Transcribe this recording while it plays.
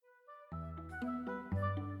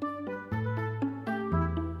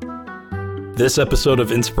This episode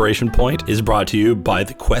of Inspiration Point is brought to you by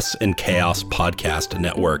the Quests and Chaos Podcast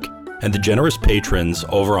Network and the generous patrons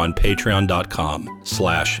over on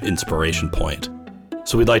patreon.com/inspirationpoint.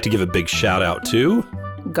 So we'd like to give a big shout out to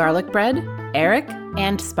Garlic Bread, Eric,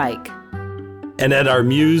 and Spike. And at our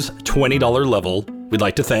Muse $20 level, we'd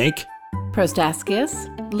like to thank Prostaskius,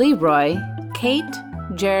 Leroy, Kate,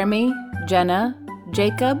 Jeremy, Jenna,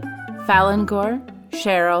 Jacob, Falangor,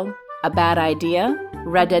 Cheryl, A Bad Idea,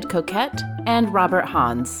 Red Dead Coquette, and Robert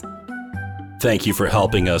Hans. Thank you for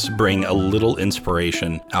helping us bring a little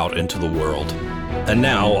inspiration out into the world. And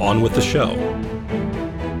now, on with the show.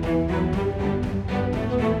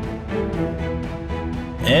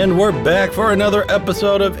 And we're back for another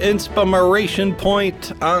episode of Inspiration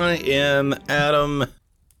Point. I am Adam.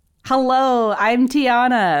 Hello, I'm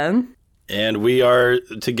Tiana. And we are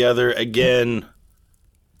together again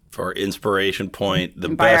for Inspiration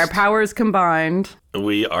Point. By our powers combined.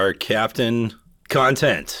 We are Captain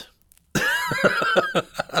Content.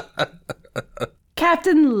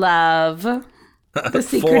 Captain Love. The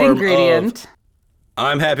secret ingredient.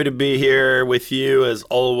 I'm happy to be here with you as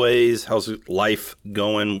always. How's life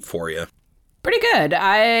going for you? Pretty good.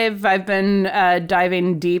 I've been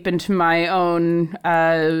diving deep into my own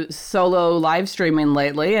solo live streaming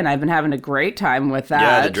lately, and I've been having a great time with that.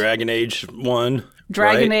 Yeah, the Dragon Age one.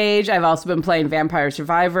 Dragon Age. I've also been playing Vampire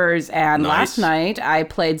Survivors, and last night I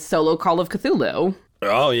played solo Call of Cthulhu.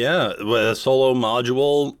 Oh, yeah. With a solo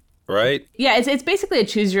module, right? Yeah, it's basically a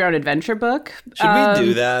choose-your-own-adventure book. Should we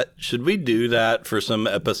do that? Should we do that for some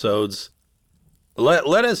episodes?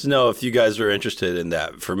 Let us know if you guys are interested in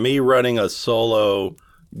that. For me, running a solo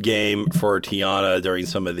game for Tiana during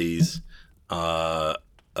some of these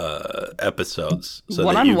episodes,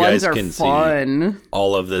 so that you guys can see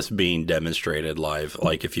all of this being demonstrated live.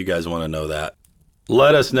 Like, if you guys want to know that,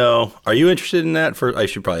 let us know. Are you interested in that? I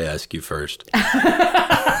should probably ask you first.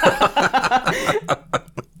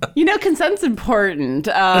 You know, consent's important.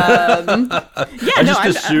 I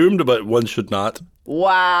assumed, but one should not.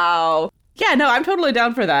 Wow. Yeah, no, I'm totally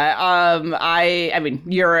down for that. I mean,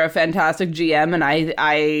 you're a fantastic GM, and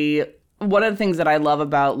I one of the things that I love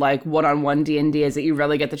about like one-on-one D&D is that you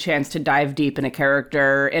really get the chance to dive deep in a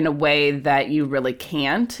character in a way that you really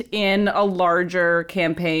can't in a larger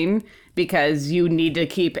campaign, because you need to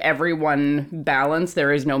keep everyone balanced.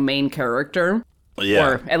 There is no main character. Yeah.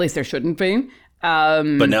 Or at least there shouldn't be.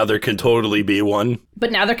 But now there can totally be one.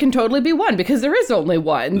 Because there is only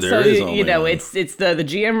one. It's the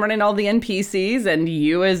GM running all the NPCs and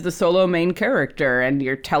you as the solo main character, and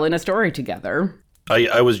you're telling a story together.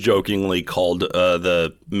 I was jokingly called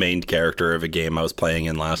the main character of a game I was playing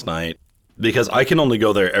in last night because I can only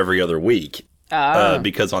go there every other week.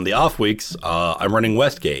 Because on the off weeks, I'm running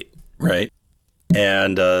Westgate, right?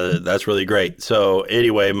 And that's really great. So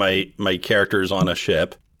anyway, my character's on a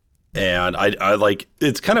ship. And I like,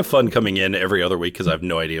 it's kind of fun coming in every other week because I have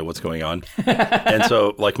no idea what's going on. And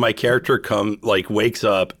so like my character wakes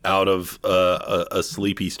up out of a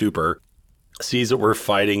sleepy stupor, sees that we're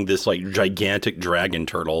fighting this like gigantic dragon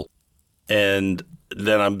turtle. And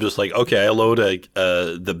then I'm just like, okay, I load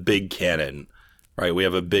the big cannon, right? We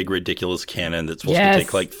have a big ridiculous cannon that's supposed to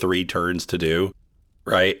take like 3 turns to do,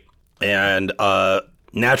 right? And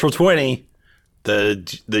natural 20. The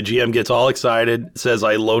GM gets all excited, says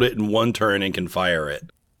I load it in 1 turn and can fire it.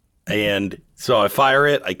 And so I fire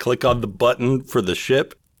it. I click on the button for the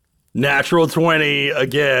ship. Natural 20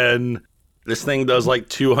 again. This thing does like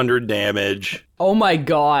 200 damage. Oh my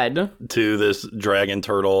god. To this dragon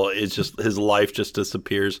turtle. It's just, his life just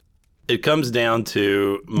disappears. It comes down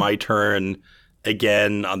to my turn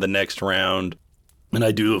again on the next round. And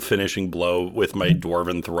I do a finishing blow with my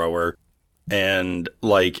dwarven thrower. And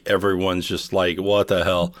like everyone's just like, what the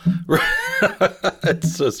hell?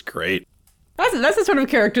 It's just great. That's the sort of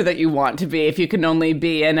character that you want to be if you can only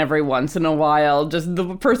be in every once in a while. Just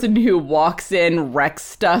the person who walks in, wrecks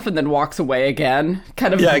stuff, and then walks away again.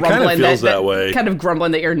 Kind of it kind of feels that way. Kind of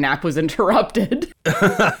grumbling that your nap was interrupted.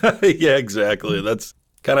 Yeah, exactly. That's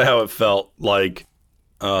kind of how it felt like.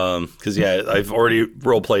 Because I've already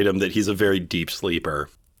role-played him that he's a very deep sleeper.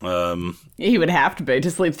 He would have to be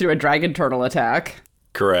to sleep through a dragon turtle attack.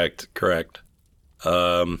 Correct.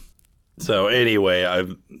 So anyway,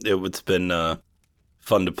 it's been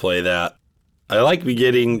fun to play that. I like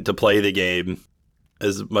getting to play the game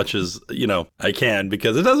as much as I can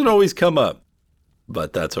because it doesn't always come up,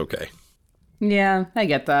 but that's okay. Yeah, I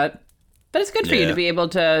get that. But it's good for you to be able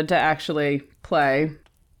to actually play.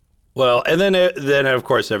 Well, and then of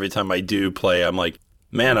course every time I do play, I'm like,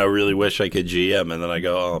 man, I really wish I could GM. And then I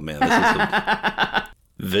go, oh, man, this is a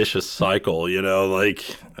vicious cycle, like,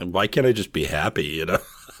 why can't I just be happy,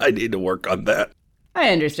 I need to work on that. I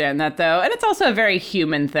understand that, though. And it's also a very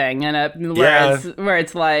human thing, and where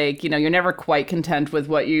it's like, you're never quite content with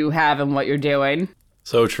what you have and what you're doing.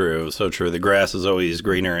 So true. So true. The grass is always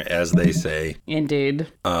greener, as they say. Indeed.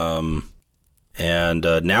 And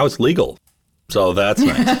now it's legal. So that's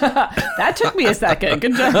nice. That took me a second.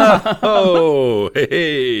 Good job. Oh,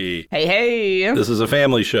 hey. Hey. This is a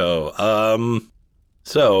family show.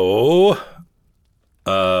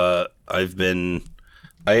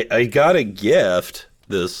 I got a gift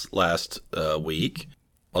this last week.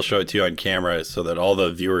 I'll show it to you on camera so that all the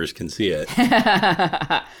viewers can see it.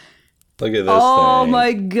 Look at this Oh thing.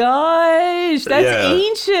 My gosh. That's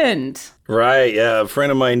ancient. Right, yeah. A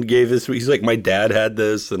friend of mine gave this. He's like, my dad had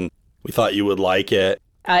this, and we thought you would like it.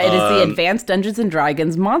 It is the Advanced Dungeons &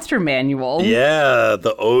 Dragons Monster Manual. Yeah,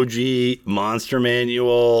 the OG Monster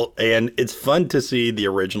Manual. And it's fun to see the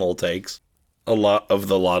original takes a lot of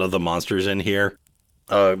the monsters in here.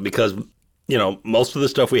 Because, most of the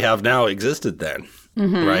stuff we have now existed then,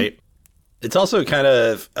 right? It's also kind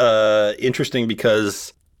of interesting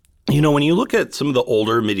because, when you look at some of the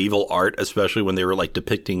older medieval art, especially when they were like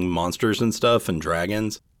depicting monsters and stuff and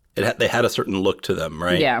dragons, they had a certain look to them,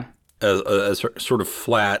 right? Yeah. A sort of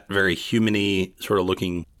flat, very human-y sort of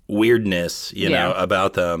looking weirdness,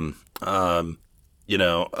 about them, and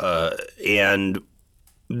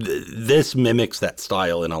this mimics that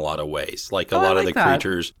style in a lot of ways. Like a lot of the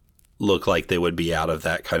creatures look like they would be out of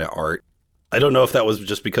that kind of art. I don't know if that was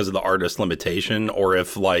just because of the artist limitation or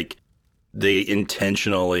if like they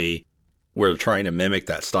intentionally were trying to mimic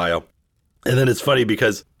that style. And then it's funny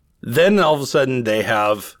because then all of a sudden they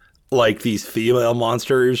have like these female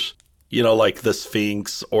monsters, like the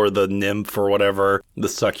Sphinx or the nymph or whatever, the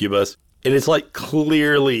succubus. And it's like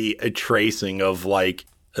clearly a tracing of like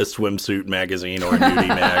a swimsuit magazine or a nudie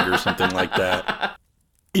mag or something like that,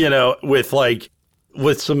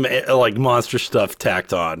 with some like monster stuff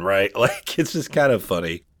tacked on, right? Like it's just kind of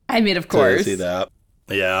funny. I mean, of course. To see that.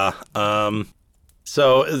 Yeah.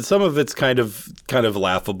 So some of it's kind of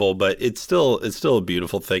laughable, but it's still a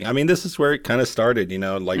beautiful thing. I mean, this is where it kind of started,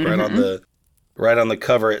 like right on the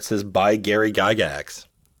cover it says by Gary Gygax.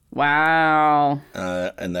 Wow.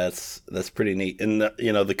 And that's pretty neat. And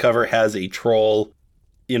the cover has a troll,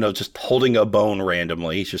 just holding a bone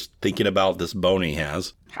randomly. He's just thinking about this bone he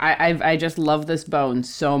has. I just love this bone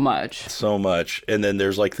so much. So much. And then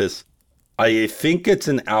there's like this, I think it's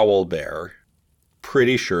an owl bear.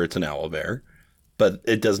 Pretty sure it's an owl bear. But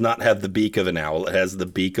it does not have the beak of an owl. It has the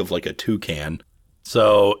beak of like a toucan.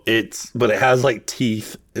 But it has like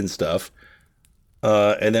teeth and stuff.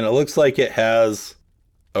 And then it looks like it has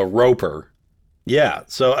a roper. Yeah,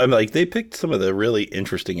 so I'm like, they picked some of the really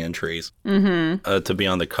interesting entries to be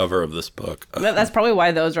on the cover of this book. That's probably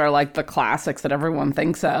why those are like the classics that everyone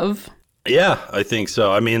thinks of. Yeah, I think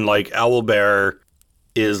so. I mean, like Owlbear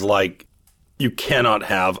is like, you cannot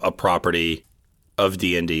have a property of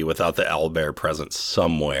D&D without the owlbear present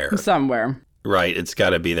somewhere. Somewhere. Right, it's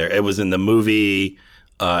got to be there. It was in the movie.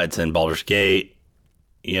 It's in Baldur's Gate.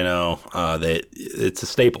 It's a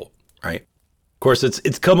staple, right? Of course,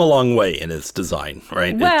 it's come a long way in its design,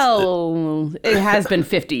 right? Well, it has been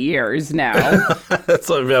 50 years now.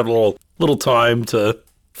 So we've had a little time to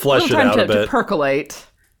flesh it out a bit. To percolate.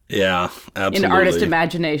 Yeah, absolutely. In artist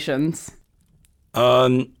imaginations.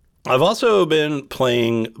 I've also been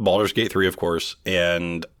playing Baldur's Gate 3, of course,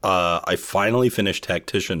 and I finally finished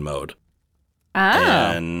Tactician mode. Oh.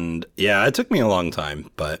 And yeah, it took me a long time,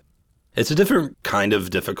 but it's a different kind of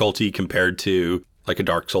difficulty compared to like a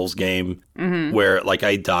Dark Souls game where like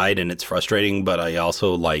I died and it's frustrating, but I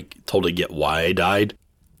also like totally get why I died.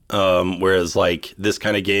 Whereas like this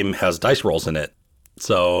kind of game has dice rolls in it.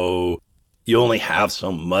 So you only have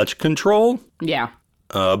so much control. Yeah.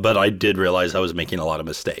 But I did realize I was making a lot of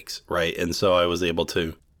mistakes, right? And so I was able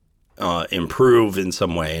to improve in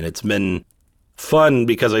some way. And it's been fun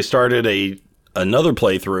because I started another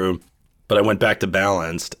playthrough, but I went back to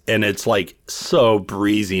balanced. And it's like so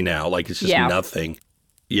breezy now. Like it's just nothing,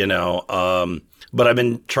 But I've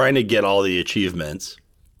been trying to get all the achievements.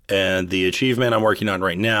 And the achievement I'm working on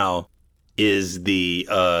right now is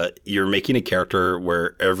you're making a character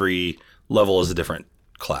where every level is a different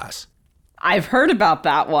class. I've heard about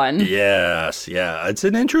that one. Yes, yeah. It's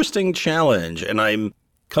an interesting challenge, and I'm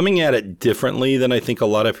coming at it differently than I think a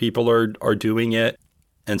lot of people are doing it.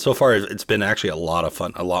 And so far, it's been actually a lot of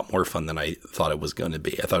fun, a lot more fun than I thought it was going to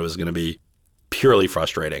be. I thought it was going to be purely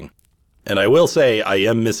frustrating. And I will say I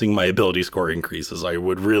am missing my ability score increases. I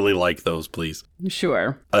would really like those, please.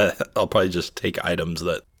 Sure. I'll probably just take items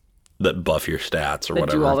that buff your stats or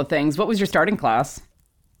whatever. Do all the things. What was your starting class?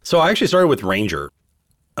 So I actually started with Ranger.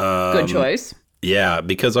 Good choice. Yeah,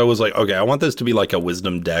 because I was like, okay, I want this to be like a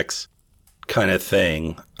wisdom dex kind of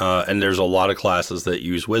thing. And there's a lot of classes that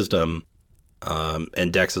use wisdom,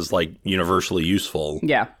 and dex is like universally useful.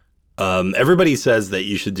 Yeah. Everybody says that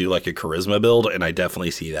you should do like a charisma build, and I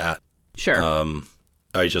definitely see that. Sure.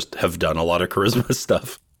 I just have done a lot of charisma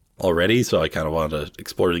stuff already, so I kind of wanted to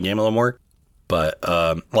explore the game a little more. But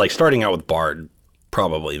like starting out with Bard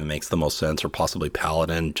probably makes the most sense, or possibly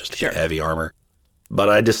Paladin, just to get heavy armor. But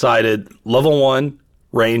I decided level 1,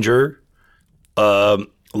 Ranger,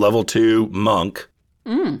 level 2, Monk.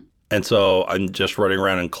 And so I'm just running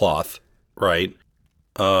around in cloth, right?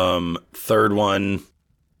 Third one,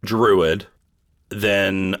 Druid.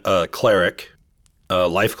 Then Cleric,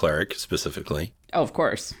 Life Cleric specifically. Oh, of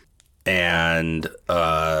course. And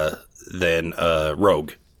then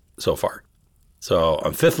Rogue so far. So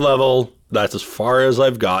I'm 5th level. That's as far as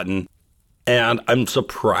I've gotten. And I'm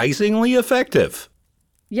surprisingly effective.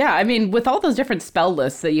 Yeah, I mean, with all those different spell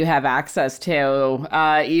lists that you have access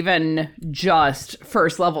to, even just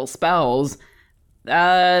first level spells,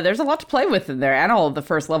 there's a lot to play with in there, and all of the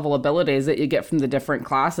first level abilities that you get from the different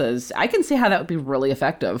classes. I can see how that would be really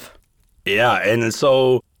effective. Yeah, and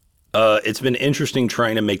so it's been interesting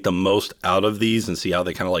trying to make the most out of these and see how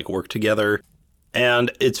they kind of like work together. And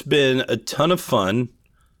it's been a ton of fun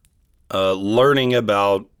learning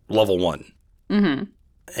about level 1. Mm-hmm.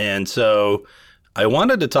 And so I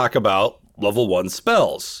wanted to talk about level 1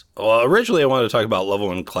 spells. Well, originally I wanted to talk about level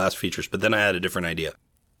 1 class features, but then I had a different idea.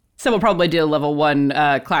 So we'll probably do level 1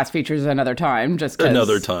 class features another time, just 'cause,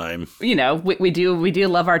 another time. You know, we do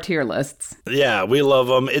love our tier lists. Yeah, we love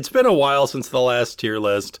them. It's been a while since the last tier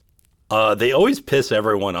list. They always piss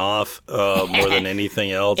everyone off more than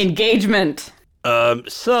anything else. Engagement.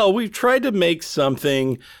 So we've tried to make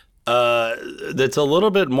something that's a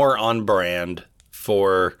little bit more on brand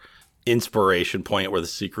for Inspiration Point, where the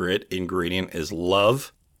secret ingredient is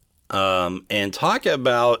love, and talk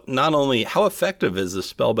about not only how effective is the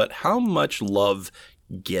spell, but how much love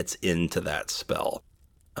gets into that spell.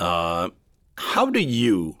 How do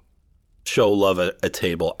you show love at a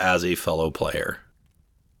table as a fellow player?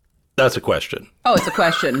 That's a question. Oh, it's a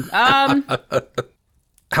question.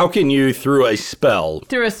 How can you, through a spell?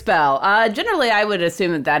 Through a spell. Generally, I would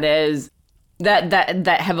assume that is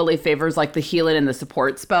that heavily favors like the healing and the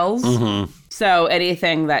support spells. Mm-hmm. So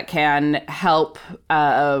anything that can help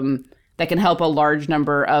a large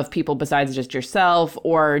number of people besides just yourself,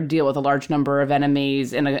 or deal with a large number of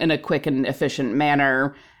enemies in a quick and efficient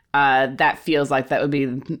manner, that feels like that would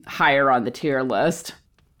be higher on the tier list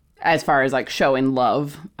as far as like showing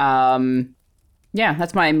love. Yeah,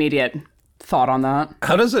 that's my immediate thought on that.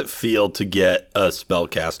 How does it feel to get a spell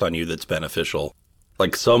cast on you that's beneficial?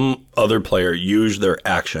 Like some other player use their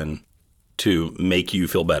action to make you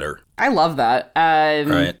feel better. I love that.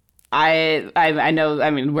 Right. I know, I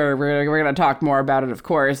mean, we're going to talk more about it, of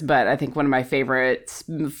course, but I think one of my favorite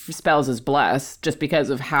spells is Bless, just because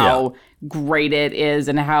of how great it is,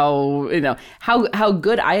 and how, you know, how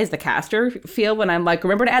good I as the caster feel when I'm like,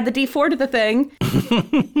 remember to add the D4 to the thing.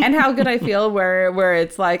 And how good I feel where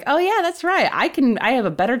it's like, oh yeah, that's right. I have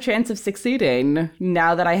a better chance of succeeding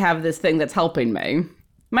now that I have this thing that's helping me.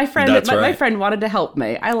 My friend wanted to help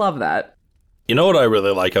me. I love that. You know what I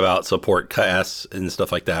really like about support casts and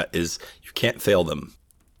stuff like that is you can't fail them.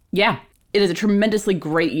 Yeah, it is a tremendously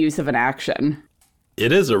great use of an action.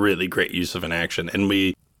 It is a really great use of an action, and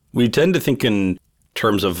we tend to think in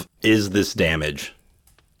terms of, is this damage,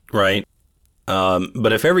 right?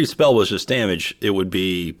 But if every spell was just damage, it would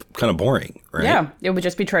be kind of boring, right? Yeah, it would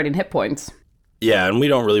just be trading hit points. Yeah, and we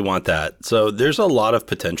don't really want that. So there's a lot of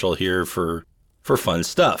potential here for fun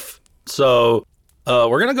stuff. So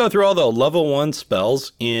we're going to go through all the level 1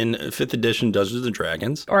 spells in 5th edition Dungeons &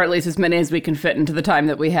 Dragons. Or at least as many as we can fit into the time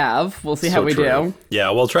that we have. We'll see how we do. Yeah,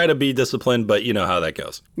 we'll try to be disciplined, but you know how that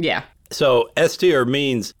goes. Yeah. So S tier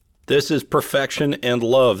means this is perfection and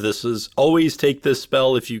love. This is always take this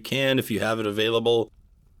spell if you can, if you have it available,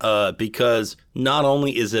 because not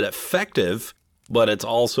only is it effective, but it's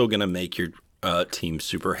also going to make your team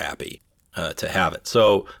super happy to have it.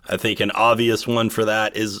 So I think an obvious one for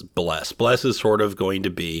that is Bless. Bless is sort of going to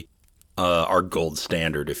be our gold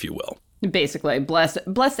standard, if you will. Basically, bless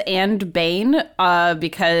and Bane,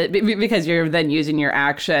 because you're then using your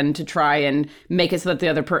action to try and make it so that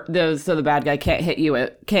the bad guy can't hit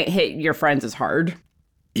your friends as hard.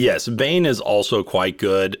 Yes, Bane is also quite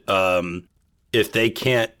good. If they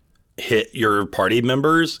can't hit your party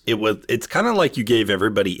members, it's kind of like you gave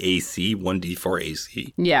everybody AC, 1d4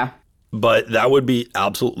 AC. Yeah. But that would be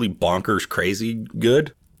absolutely bonkers crazy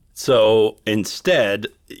good. So instead,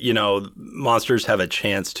 you know, monsters have a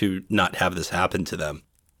chance to not have this happen to them.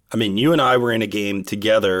 I mean, you and I were in a game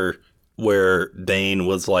together where Bane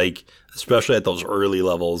was like, especially at those early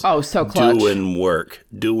levels. Oh, so clutch. Doing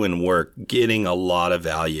work, getting a lot of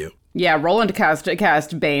value. Yeah, Roland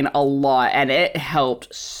cast Bane a lot, and it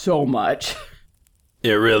helped so much.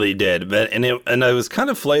 It really did. And I was kind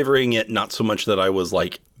of flavoring it, not so much that I was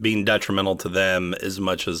like being detrimental to them as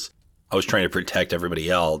much as I was trying to protect everybody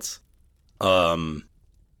else. And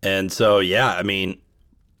so, yeah, I mean,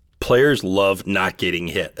 players love not getting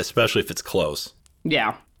hit, especially if it's close.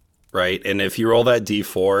 Yeah. Right? And if you roll that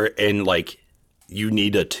D4 and, like, you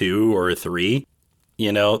need a 2 or a 3,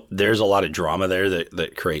 you know, there's a lot of drama there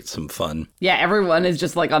that creates some fun. Yeah, everyone is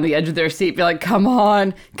just, like, on the edge of their seat, be like, come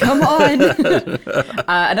on. Another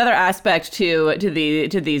aspect to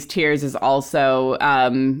these tiers is also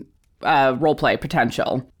roleplay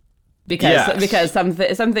potential. Because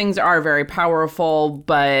some things are very powerful,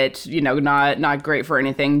 but, you know, not great for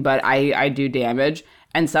anything, but I do damage.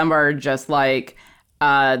 And some are just like,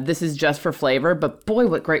 this is just for flavor, but boy,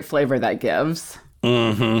 what great flavor that gives.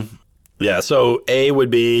 Mm-hmm. Yeah, so A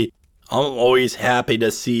would be, I'm always happy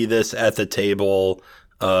to see this at the table.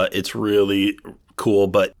 It's really cool,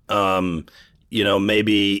 but, you know,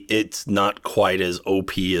 maybe it's not quite as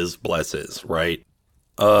OP as Bless is, right?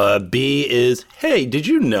 B is, hey, did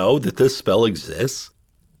you know that this spell exists?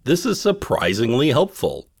 This is surprisingly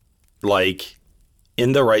helpful. Like,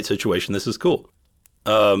 in the right situation, this is cool.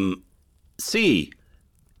 C,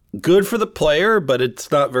 good for the player, but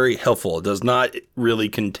it's not very helpful. It does not really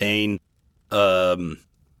contain,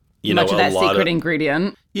 much of that secret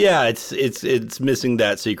ingredient. Yeah, it's missing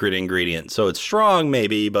that secret ingredient. So it's strong,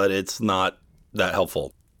 maybe, but it's not that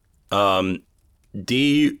helpful.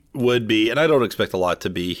 D would be, and I don't expect a lot to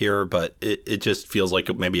be here, but it just feels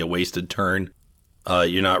like maybe a wasted turn.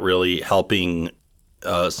 You're not really helping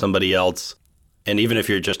somebody else. And even if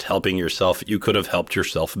you're just helping yourself, you could have helped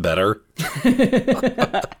yourself better.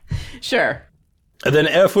 Sure. And then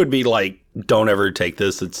F would be like, don't ever take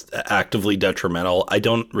this. It's actively detrimental. I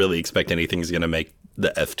don't really expect anything's going to make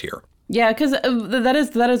the F tier. Yeah, because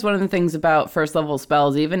that is one of the things about first level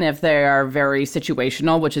spells, even if they are very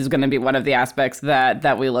situational, which is going to be one of the aspects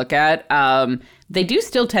that we look at, they do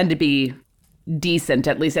still tend to be decent,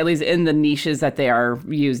 at least in the niches that they are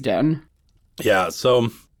used in. Yeah, so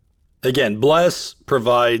again, Bless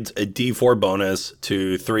provides a D4 bonus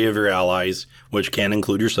to 3 of your allies, which can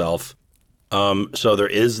include yourself. So there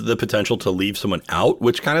is the potential to leave someone out,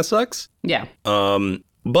 which kind of sucks. Yeah.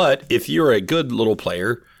 But if you're a good little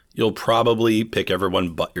player, you'll probably pick everyone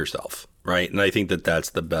but yourself, right? And I think that that's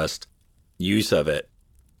the best use of it,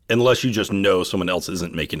 unless you just know someone else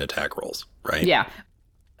isn't making attack rolls, right? Yeah.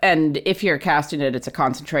 And if you're casting it, it's a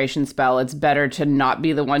concentration spell. It's better to not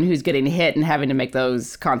be the one who's getting hit and having to make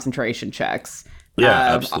those concentration checks.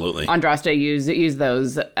 Yeah, absolutely. Andraste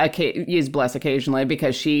used Bless occasionally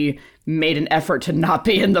because she made an effort to not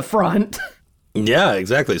be in the front. Yeah,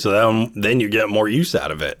 exactly. So then you get more use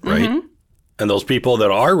out of it, right? Mm-hmm. And those people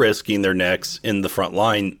that are risking their necks in the front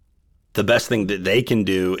line, the best thing that they can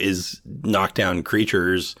do is knock down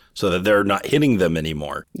creatures so that they're not hitting them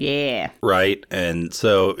anymore. Yeah. Right? And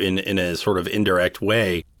so in a sort of indirect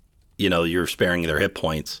way, you know, you're sparing their hit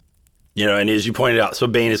points. You know, and as you pointed out, so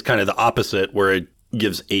Bane is kind of the opposite, where it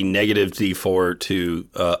gives a negative D4 to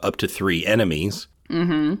up to 3 enemies.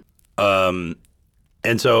 Mm-hmm.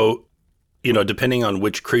 And so, you know, depending on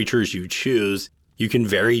which creatures you choose, you can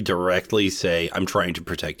very directly say, I'm trying to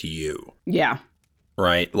protect you. Yeah.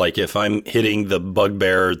 Right? Like if I'm hitting the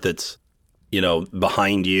bugbear that's, you know,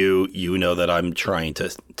 behind you, you know that I'm trying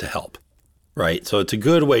to help. Right? So it's a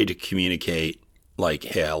good way to communicate, like,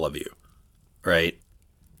 hey, I love you. Right?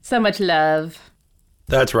 So much love.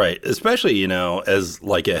 That's right. Especially, you know, as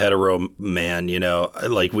like a hetero man, you know,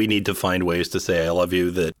 like we need to find ways to say I love you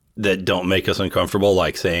that don't make us uncomfortable,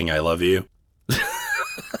 like saying I love you.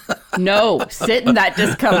 No, sit in that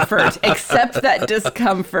discomfort. Accept that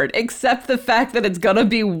discomfort. Accept the fact that it's going to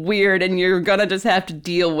be weird and you're going to just have to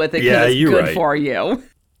deal with it because it's good for you.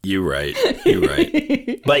 You're right.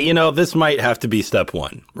 But, you know, this might have to be step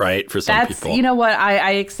 1, right? For some people. You know what?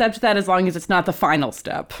 I accept that as long as it's not the final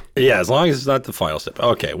step. Yeah, as long as it's not the final step.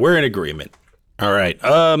 Okay, we're in agreement. All right.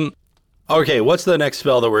 Okay, what's the next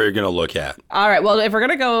spell that we're going to look at? All right, well, if we're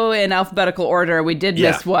going to go in alphabetical order, we did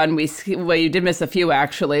miss one. You did miss a few,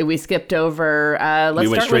 actually. We skipped over... we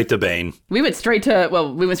went straight to Bane. We went straight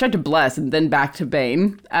to Bless and then back to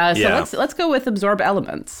Bane. So let's go with Absorb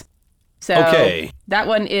Elements. So that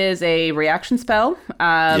one is a reaction spell.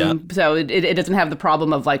 So it doesn't have the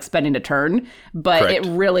problem of like spending a turn, but Correct. It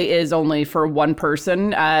really is only for one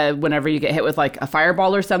person. Whenever you get hit with like a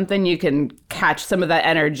fireball or something, you can catch some of that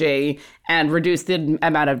energy and reduce the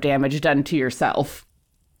amount of damage done to yourself.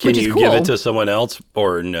 Can you give it to someone else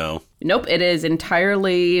or no? Nope, it is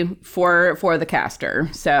entirely for the caster.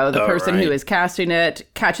 So the person who is casting it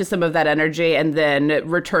catches some of that energy and then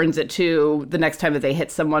returns it to the next time that they hit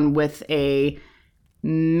someone with a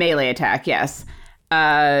melee attack, yes,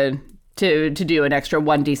 to do an extra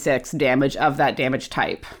 1d6 damage of that damage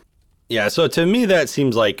type. Yeah, so to me that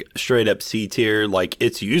seems like straight up C tier. Like,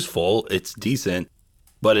 it's useful, it's decent,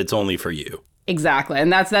 but it's only for you. Exactly,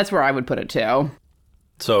 and that's where I would put it too.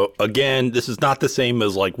 So again, this is not the same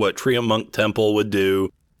as like what Tria Monk Temple would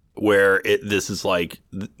do, where this is like,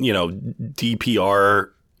 DPR,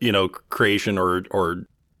 creation or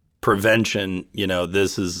prevention.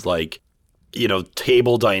 This is like,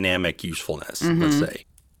 table dynamic usefulness, let's say.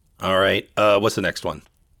 All right. What's the next one?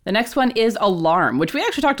 The next one is Alarm, which we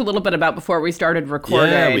actually talked a little bit about before we started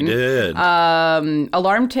recording. Yeah, we did.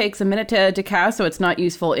 Alarm takes a minute to cast, so it's not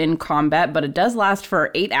useful in combat, but it does last for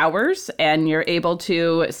 8 hours, and you're able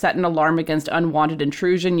to set an alarm against unwanted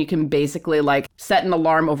intrusion. You can basically like set an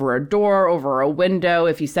alarm over a door, over a window.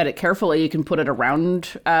 If you set it carefully, you can put it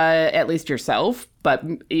around at least yourself, but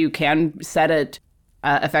you can set it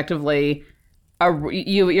effectively.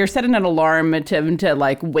 You're setting an alarm to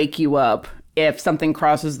like wake you up if something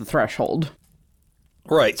crosses the threshold.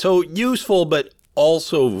 Right. So useful, but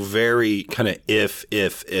also very kind of if.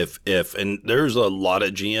 And there's a lot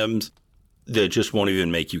of GMs that just won't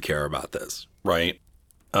even make you care about this, right?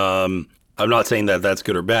 I'm not saying that that's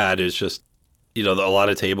good or bad. It's just, a lot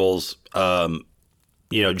of tables,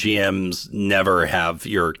 GMs never have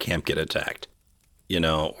your camp get attacked,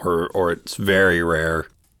 or it's very rare.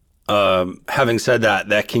 Having said that,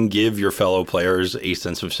 that can give your fellow players a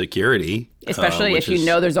sense of security. Especially if you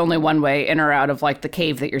know there's only one way in or out of like the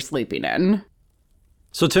cave that you're sleeping in.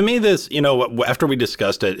 So to me, this, after we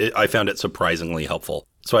discussed it, I found it surprisingly helpful.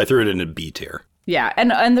 So I threw it into B tier. Yeah,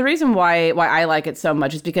 and the reason why I like it so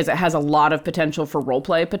much is because it has a lot of potential for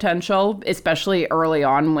roleplay potential, especially early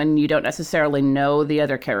on when you don't necessarily know the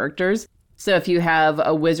other characters. So if you have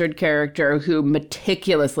a wizard character who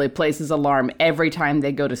meticulously places alarm every time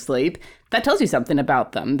they go to sleep, that tells you something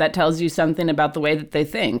about them. That tells you something about the way that they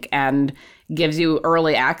think and gives you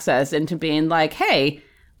early access into being like, hey,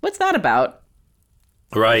 what's that about?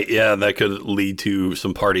 Right, yeah, that could lead to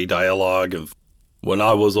some party dialogue of when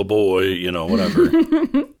I was a boy, whatever.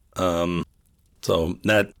 So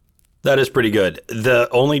that is pretty good. The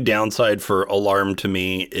only downside for alarm to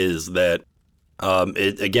me is that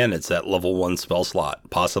it's that level 1 spell slot,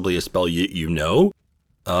 possibly a spell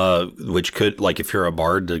which could, like if you're a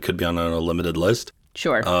bard, it could be on a limited list.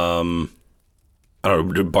 Sure. I don't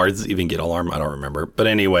know, do bards even get alarm? I don't remember. But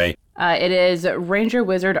anyway. It is Ranger,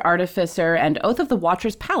 Wizard, Artificer, and Oath of the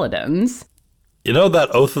Watchers Paladins. That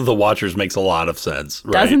Oath of the Watchers makes a lot of sense,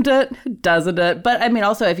 right? Doesn't it? But I mean,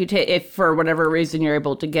 also, if for whatever reason you're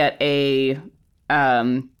able to get a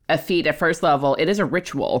feat at first level, it is a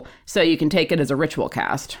ritual, so you can take it as a ritual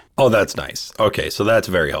cast. Oh, that's nice. Okay, so that's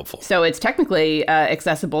very helpful. So it's technically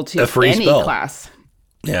accessible to any class.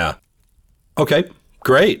 Yeah. Okay,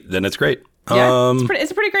 great. Then it's great. Yeah,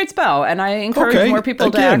 it's a pretty great spell, and I encourage more people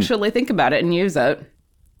to actually think about it and use it.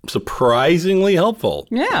 Surprisingly helpful.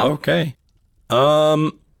 Yeah. Okay.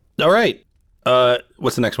 All right.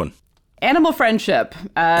 What's the next one? Animal friendship.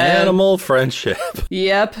 Animal friendship.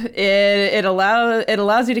 Yep. It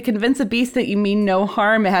allows you to convince a beast that you mean no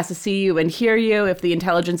harm. It has to see you and hear you. If the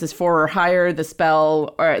intelligence is 4 or higher, the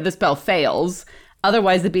spell fails.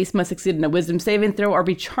 Otherwise, the beast must succeed in a wisdom saving throw or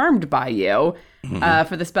be charmed by you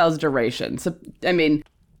for the spell's duration. So, I mean,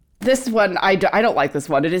 this one, I don't like this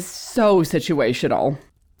one. It is so situational.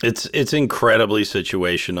 It's incredibly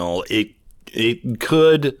situational. It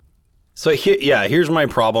could... So here's my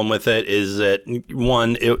problem with it is that,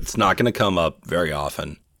 one, it's not going to come up very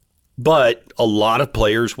often. But a lot of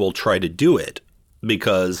players will try to do it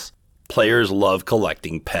because players love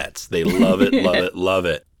collecting pets. They love it, love it, love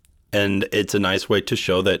it. And it's a nice way to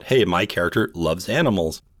show that, hey, my character loves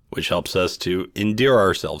animals, which helps us to endear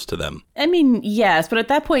ourselves to them. I mean, yes, but at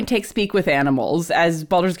that point, take Speak with Animals, as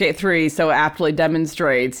Baldur's Gate 3 so aptly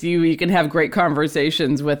demonstrates. You can have great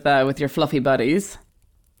conversations with your fluffy buddies.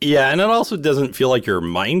 Yeah, and it also doesn't feel like you're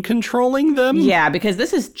mind controlling them. Yeah, because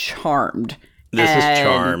this is charmed. This is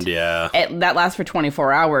charmed, yeah. That lasts for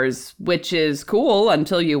 24 hours, which is cool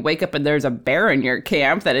until you wake up and there's a bear in your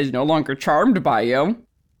camp that is no longer charmed by you.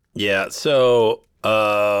 Yeah, so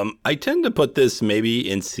I tend to put this maybe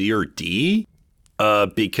in C or D.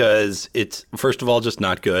 Because it's, first of all, just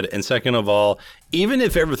not good. And second of all, even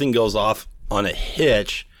if everything goes off on a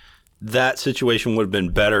hitch, that situation would have been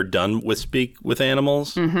better done with Speak with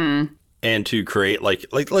Animals. Mm-hmm. And to create, like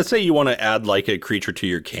let's say you want to add like a creature to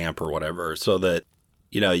your camp or whatever, so that,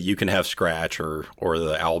 you can have Scratch or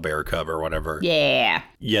the owlbear cub or whatever. Yeah.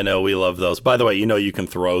 We love those. By the way, you can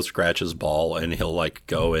throw Scratch's ball and he'll like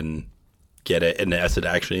go and get it. And that's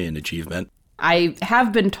actually an achievement. I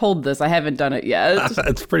have been told this. I haven't done it yet.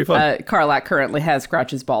 It's pretty fun. Karlak currently has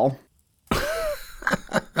Scratch's ball.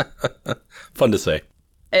 Fun to say.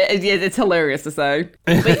 It's hilarious to say.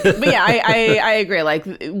 But yeah, I agree. Like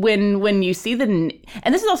when you see and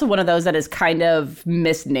this is also one of those that is kind of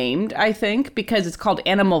misnamed, I think, because it's called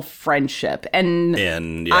Animal Friendship. And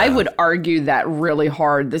yeah. I would argue that really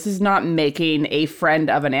hard. This is not making a friend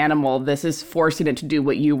of an animal. This is forcing it to do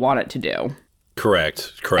what you want it to do.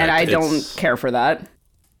 Correct. And I don't care for that.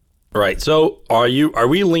 Right. So are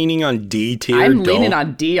we leaning on D tier? I'm leaning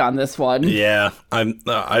on D on this one. Yeah.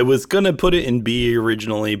 I was going to put it in B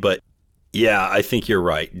originally, but yeah, I think you're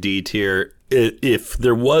right. D tier. If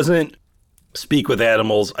there wasn't Speak with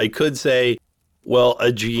Animals, I could say, well,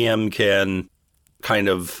 a GM can kind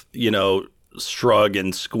of, shrug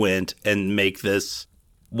and squint and make this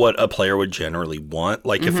what a player would generally want.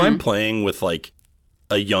 Like if I'm playing with like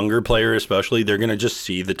a younger player especially, they're going to just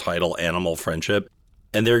see the title Animal Friendship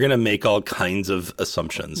and they're going to make all kinds of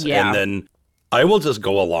assumptions. Yeah. And then I will just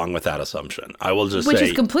go along with that assumption. I will just say... Which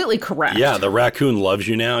is completely correct. Yeah, the raccoon loves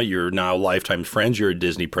you now. You're now lifetime friends. You're a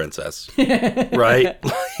Disney princess. Right?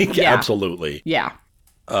 Yeah. Absolutely. Yeah.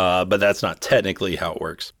 But that's not technically how it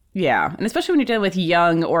works. Yeah, and especially when you're dealing with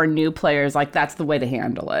young or new players, like that's the way to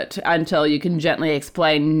handle it until you can gently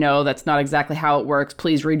explain, no, that's not exactly how it works.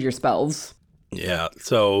 Please read your spells. Yeah,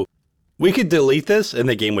 so we could delete this and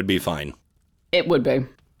the game would be fine. It would be.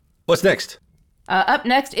 What's next? Up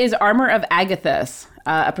next is Armor of Agathis.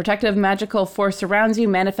 A protective magical force surrounds you,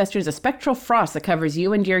 manifests a spectral frost that covers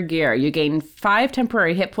you and your gear. You gain 5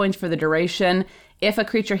 temporary hit points for the duration. If a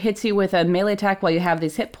creature hits you with a melee attack while you have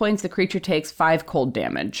these hit points, the creature takes 5 cold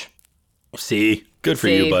damage. See? Good for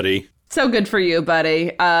you, buddy. So good for you,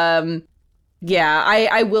 buddy. Yeah,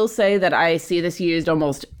 I will say that I see this used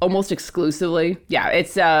almost exclusively. Yeah,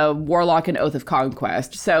 it's Warlock and Oath of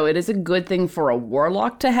Conquest. So it is a good thing for a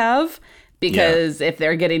Warlock to have because if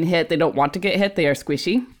they're getting hit, they don't want to get hit. They are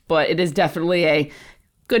squishy. But it is definitely a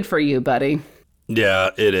good for you, buddy.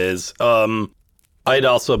 Yeah, it is. I'd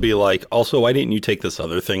also be like, why didn't you take this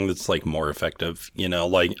other thing that's like more effective?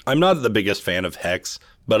 Like I'm not the biggest fan of Hex,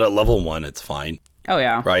 but at level 1, it's fine. Oh,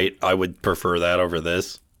 yeah. Right? I would prefer that over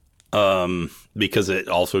this. Because it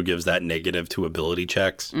also gives that negative to ability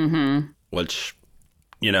checks, which,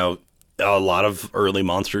 a lot of early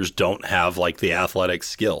monsters don't have like the athletic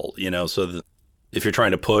skill, so if you're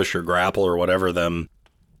trying to push or grapple or whatever them,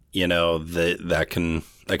 that can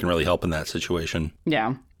really help in that situation.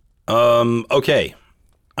 Yeah. Okay.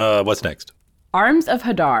 What's next? Arms of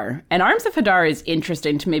Hadar. And Arms of Hadar is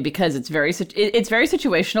interesting to me because it's very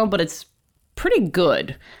situational, but it's pretty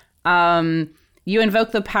good. You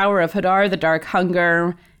invoke the power of Hadar, the Dark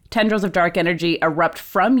Hunger. Tendrils of dark energy erupt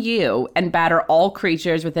from you and batter all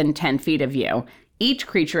creatures within 10 feet of you. Each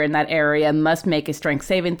creature in that area must make a strength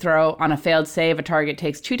saving throw. On a failed save, a target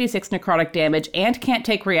takes 2d6 necrotic damage and can't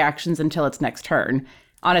take reactions until its next turn.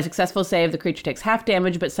 On a successful save, the creature takes half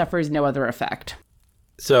damage but suffers no other effect.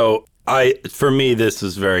 So, for me, this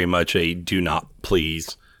is very much a do not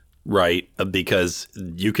please, right? Because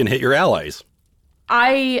you can hit your allies.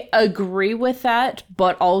 I agree with that,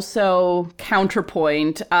 but also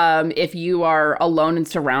counterpoint, if you are alone and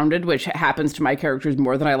surrounded, which happens to my characters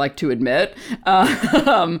more than I like to admit,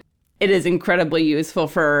 it is incredibly useful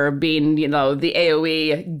for being, the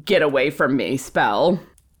AoE get away from me spell.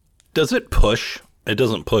 Does it push? It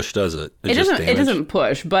doesn't push, does it? It doesn't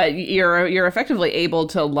push, but you're effectively able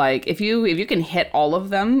to like if you can hit all of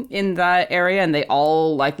them in that area and they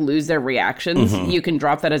all like lose their reactions, you can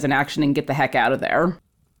drop that as an action and get the heck out of there.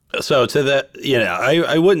 So to that,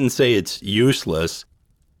 I wouldn't say it's useless,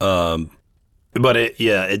 but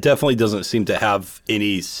it definitely doesn't seem to have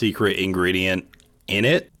any secret ingredient in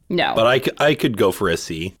it. No, but I could go for a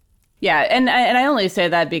C. Yeah, and I only say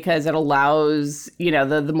that because it allows,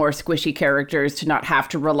 the more squishy characters to not have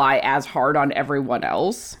to rely as hard on everyone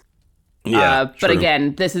else. Yeah, but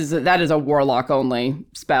again, that is a Warlock only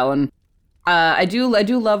spell, and I do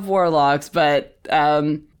love Warlocks, but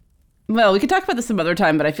we could talk about this some other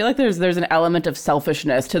time. But I feel like there's an element of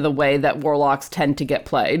selfishness to the way that Warlocks tend to get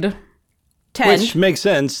played. Which makes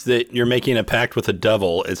sense that you're making a pact with the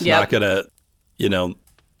devil. It's not gonna.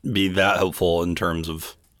 be that helpful in terms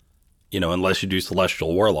of, unless you do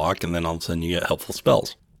Celestial Warlock, and then all of a sudden you get helpful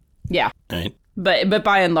spells. Yeah. Right? But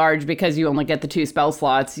by and large, because you only get the 2 spell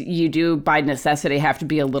slots, you do, by necessity, have to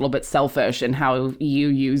be a little bit selfish in how you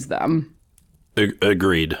use them.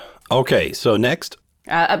 Agreed. Okay, so next?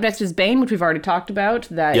 Up next is Bane, which we've already talked about.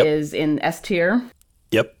 That is in S tier.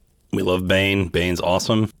 Yep. We love Bane. Bane's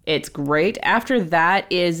awesome. It's great. After that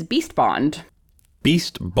is Beast Bond.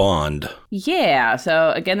 Beast Bond. Yeah,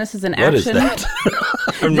 so again, this is an action. What is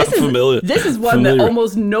that? I'm not familiar. This is one that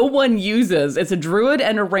almost no one uses. It's a druid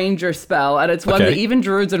and a ranger spell, and it's one that even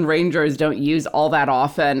druids and rangers don't use all that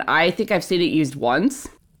often. I think I've seen it used once.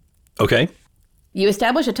 Okay. You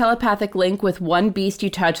establish a telepathic link with one beast you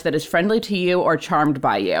touch that is friendly to you or charmed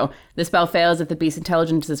by you. The spell fails if the beast's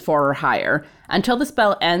intelligence is 4 or higher. Until the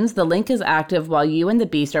spell ends, the link is active while you and the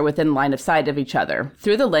beast are within line of sight of each other.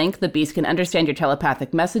 Through the link, the beast can understand your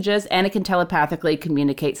telepathic messages, and it can telepathically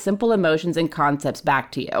communicate simple emotions and concepts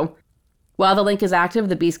back to you. While the link is active,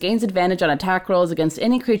 the beast gains advantage on attack rolls against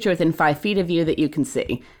any creature within 5 feet of you that you can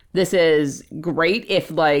see. This is great if,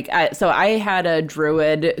 so I had a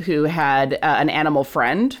druid who had an animal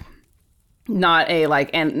friend, not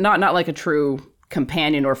like a true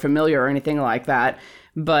companion or familiar or anything like that,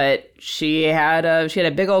 but she had a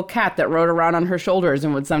big old cat that rode around on her shoulders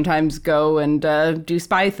and would sometimes go and do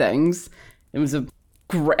spy things. It was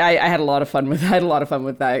I had a lot of fun with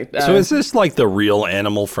that. So is this like the real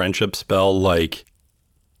animal friendship spell? Like,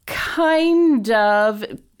 kind of.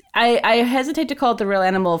 I hesitate to call it the real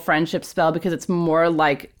animal friendship spell because it's more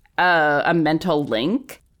like a mental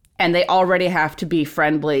link, and they already have to be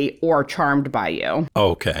friendly or charmed by you.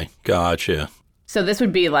 Okay, gotcha. So this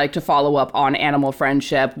would be like to follow up on animal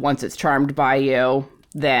friendship once it's charmed by you,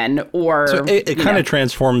 then, or... So it kind of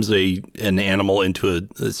transforms an animal into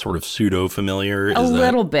a sort of pseudo-familiar? A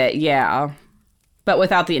little bit, yeah. But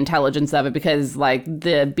without the intelligence of it, because like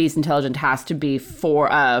the beast intelligence has to be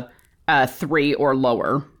 3 or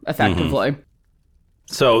lower, effectively. Mm-hmm.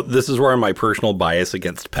 So this is where my personal bias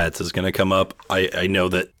against pets is going to come up. I know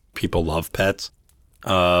that people love pets,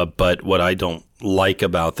 but what I don't like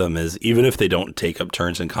about them is even if they don't take up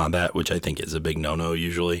turns in combat, which I think is a big no-no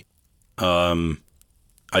usually,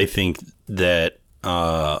 I think that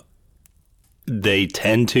they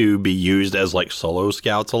tend to be used as like solo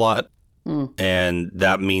scouts a lot, and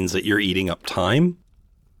that means that you're eating up time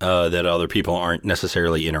that other people aren't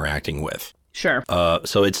necessarily interacting with. Sure.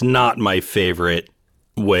 So it's not my favorite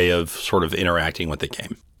way of sort of interacting with the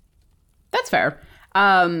game. That's fair.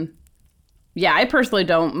 Yeah, I personally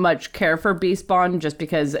don't much care for Beast Bond just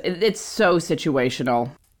because it's so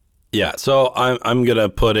situational. Yeah, so I'm going to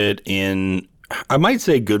put it in, I might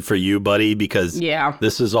say good for you, buddy, because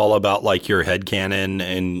this is all about like your headcanon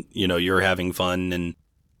and, you're having fun and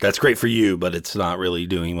that's great for you, but it's not really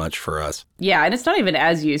doing much for us. Yeah, and it's not even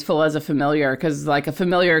as useful as a familiar, because like a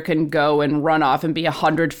familiar can go and run off and be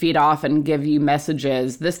 100 feet off and give you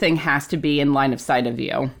messages. This thing has to be in line of sight of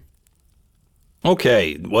you.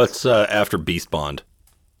 Okay, what's after Beast Bond?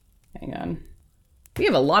 Hang on. We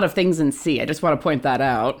have a lot of things in C. I just want to point that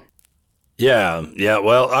out. Yeah.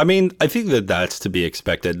 Well, I mean, I think that's to be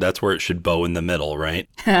expected. That's where it should bow in the middle, right?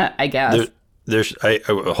 I guess.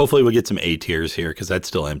 Hopefully we'll get some A tiers here because that's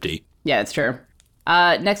still empty. Yeah, it's true.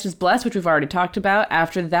 Next is Bless, which we've already talked about.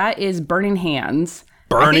 After that is Burning Hands.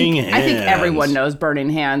 Burning Hands. I think everyone knows Burning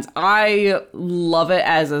Hands. I love it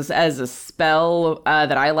as a spell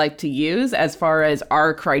that I like to use as far as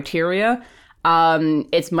our criteria.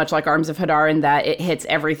 It's much like Arms of Hadar in that it hits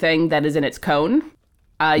everything that is in its cone.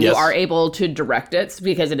 You are able to direct it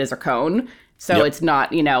because it is a cone. So it's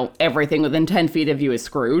not, everything within 10 feet of you is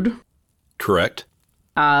screwed. Correct.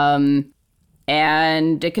 And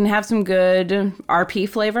it can have some good RP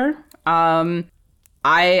flavor.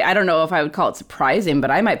 I don't know if I would call it surprising, but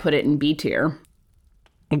I might put it in B tier.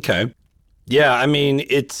 Okay. Yeah, I mean,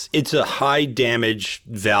 it's a high damage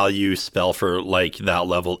value spell for like that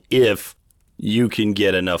level if you can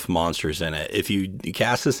get enough monsters in it. If you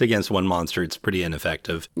cast this against one monster, it's pretty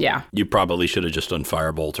ineffective. Yeah. You probably should have just done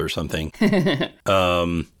Firebolt or something.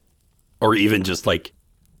 Or even just like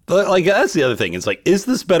that's the other thing. It's like, is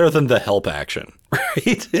this better than the help action?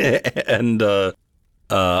 Right? And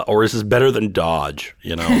or is this better than dodge?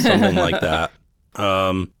 Something like that.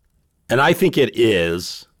 And I think it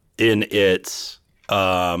is in its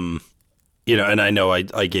and I know I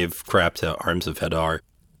gave crap to Arms of Hadar,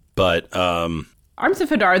 but Arms of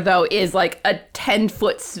Hadar though is like a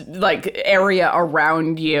 10-foot like area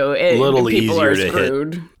around you. A little people easier are to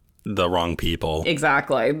screwed. hit the wrong people.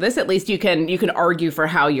 Exactly. This at least you can argue for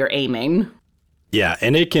how you're aiming. Yeah,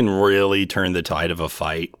 and it can really turn the tide of a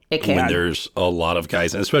fight when there's a lot of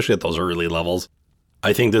guys, and especially at those early levels.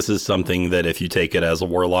 I think this is something that if you take it as a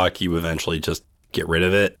warlock, you eventually just get rid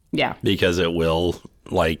of it. Yeah. Because it will,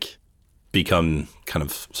 like, become kind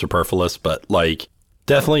of superfluous. But, like,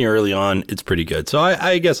 definitely early on, it's pretty good. So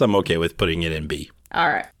I guess I'm okay with putting it in B. All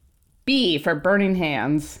right. B for Burning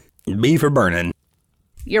Hands. B for burning.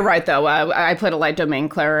 You're right, though. I played a light domain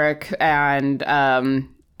cleric, and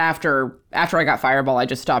after I got Fireball, I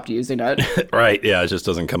just stopped using it. Right. Yeah, it just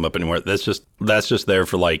doesn't come up anymore. That's just there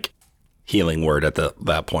for, like, healing word at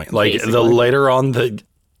that point. Like, basically. The later on,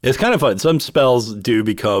 it's kind of fun. Some spells do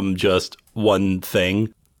become just one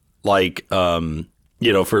thing. Like,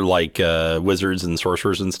 for, like, wizards and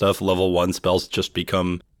sorcerers and stuff, level 1 spells just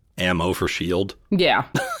become ammo for shield. Yeah.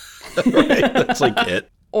 Right? That's, like, it.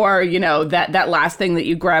 Or, that last thing that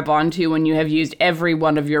you grab onto when you have used every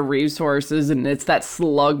one of your resources, and it's that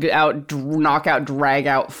slug out, knockout, drag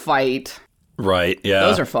out fight. Right, yeah.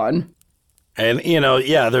 Those are fun. And,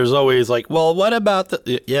 there's always like, well, what about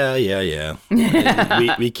the... Yeah.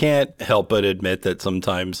 we can't help but admit that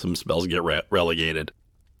sometimes some spells get relegated.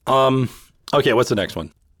 Okay, what's the next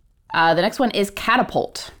one? The next one is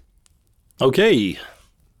Catapult. Okay.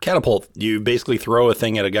 Catapult, you basically throw a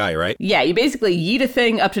thing at a guy, right? Yeah, you basically yeet a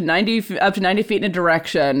thing up to 90 feet in a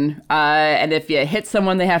direction, and if you hit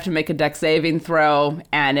someone, they have to make a dex saving throw,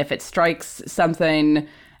 and if it strikes something,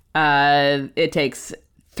 it takes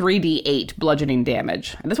 3d8 bludgeoning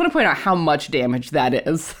damage. I just want to point out how much damage that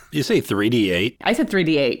is. You say 3d8? I said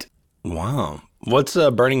 3d8. Wow. What's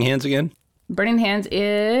Burning Hands again? Burning Hands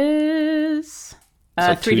is...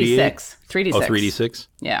 3d6. 3d6. Oh, 3d6?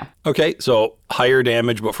 Yeah. Okay, so higher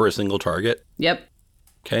damage, but for a single target? Yep.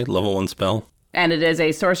 Okay, level 1 spell. And it is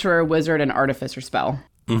a sorcerer, wizard, and artificer spell.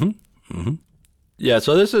 Yeah,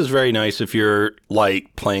 so this is very nice if you're,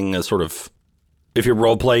 like, playing a sort of... If you're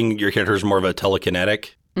role-playing, your character is more of a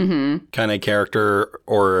telekinetic kind of character,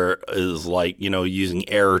 or is, like, using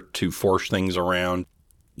air to force things around,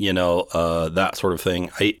 that sort of thing.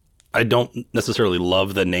 I don't necessarily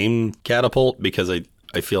love the name Catapult because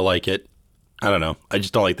I feel like it, I don't know. I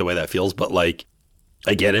just don't like the way that feels, but, like,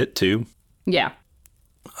 I get it, too. Yeah.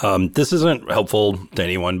 This isn't helpful to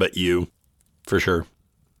anyone but you, for sure.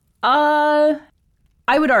 I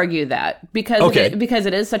would argue that because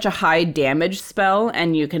it is such a high damage spell,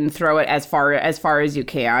 and you can throw it as far as you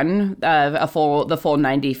can, the full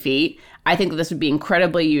 90 feet. I think this would be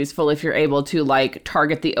incredibly useful if you're able to, like,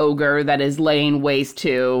 target the ogre that is laying waste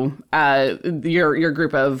to your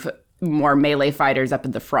group of more melee fighters up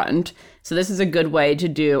at the front. So this is a good way to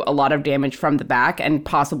do a lot of damage from the back and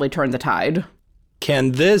possibly turn the tide.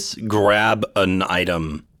 Can this grab an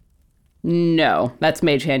item? No, that's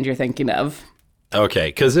Mage Hand you're thinking of. Okay,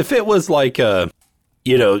 because if it was like they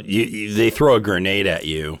throw a grenade at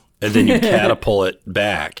you and then you catapult it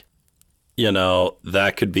back,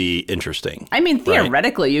 that could be interesting. I mean,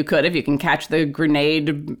 theoretically, right? You could if you can catch the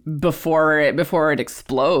grenade before it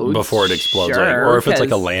explodes. Before it explodes, sure, right? Or if it's like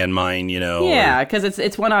a landmine, Yeah, because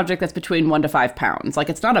it's one object that's between 1 to 5 pounds. Like,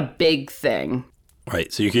 it's not a big thing.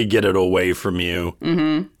 Right, so you could get it away from you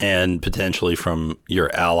and potentially from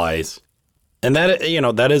your allies. And that,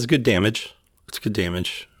 that is good damage. It's good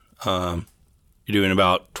damage. You're doing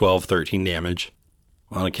about 12, 13 damage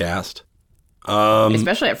on a cast.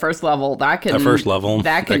 Especially at first level, that can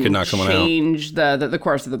knock someone out. Change the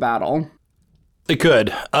course of the battle. It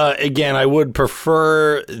could. Again, I would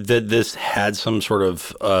prefer that this had some sort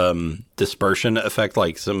of dispersion effect,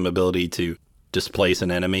 like some ability to displace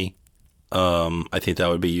an enemy. I think that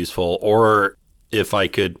would be useful. Or if I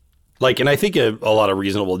could, and I think a lot of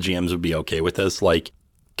reasonable GMs would be okay with this. Like,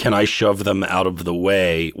 can I shove them out of the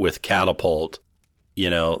way with Catapult?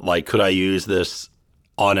 Could I use this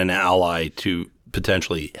on an ally to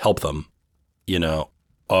potentially help them,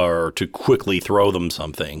 or to quickly throw them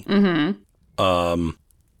something?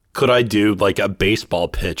 Could I do, like, a baseball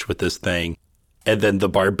pitch with this thing, and then the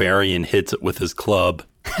barbarian hits it with his club,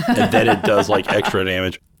 and then it does, like, extra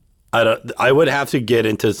damage? I would have to get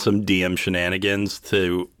into some DM shenanigans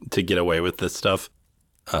to get away with this stuff.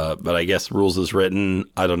 But I guess rules is written.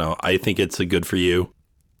 I don't know. I think it's a good for you.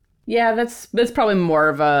 Yeah, that's probably more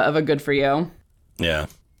of a good for you. Yeah.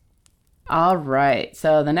 All right.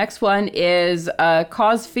 So the next one is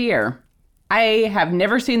Cause Fear. I have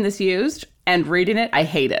never seen this used, and reading it, I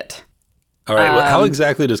hate it. All right. Well, how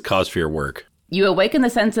exactly does Cause Fear work? You awaken the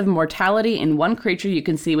sense of mortality in one creature you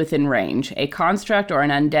can see within range. A construct or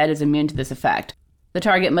an undead is immune to this effect. The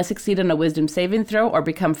target must succeed on a wisdom saving throw or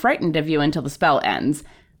become frightened of you until the spell ends.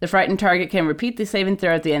 The frightened target can repeat the saving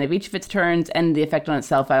throw at the end of each of its turns and the effect on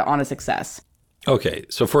itself on a success. Okay,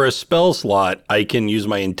 so for a spell slot, I can use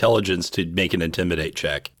my intelligence to make an intimidate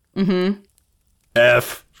check. Mm-hmm.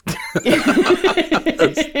 F.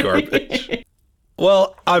 That's garbage.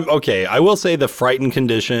 Well, I'm okay. I will say the frightened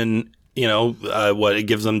condition, it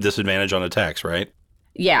gives them disadvantage on attacks, right?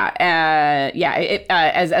 Yeah.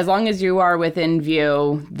 As long as you are within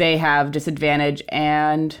view, they have disadvantage.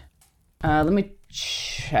 And let me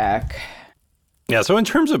check. Yeah, so in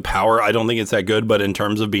terms of power, I don't think it's that good, but in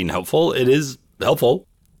terms of being helpful, it is helpful.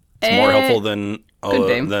 It's more helpful than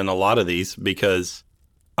a lot of these because,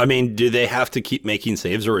 do they have to keep making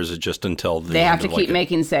saves or is it just until the They have to keep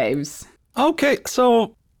making saves. Okay,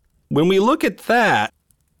 so when we look at that,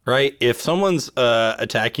 right, if someone's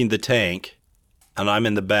attacking the tank and I'm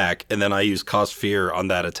in the back and then I use Cause Fear on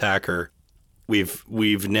that attacker,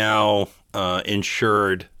 we've now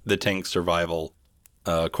ensured the tank's survival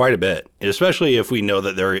quite a bit, especially if we know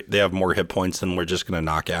that they have more hit points than we're just going to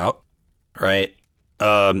knock out, right?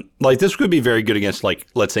 This could be very good against,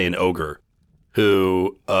 let's say an ogre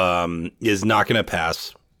who is not going to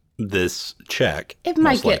pass this check. It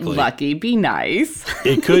might get lucky. Be nice.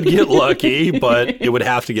 It could get lucky, but it would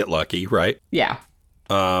have to get lucky, right? Yeah.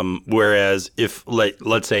 Whereas if,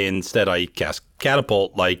 let's say instead I cast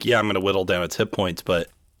Catapult, I'm going to whittle down its hit points, but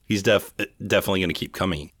he's definitely going to keep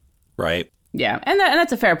coming, right? Yeah, and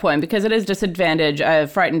that's a fair point because it is disadvantage.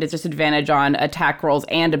 Frightened is disadvantage on attack rolls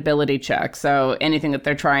and ability checks. So anything that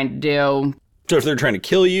they're trying to do. So if they're trying to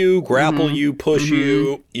kill you, grapple you, push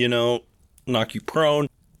you, knock you prone,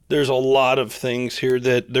 there's a lot of things here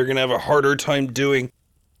that they're going to have a harder time doing.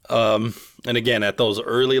 And again, at those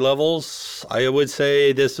early levels, I would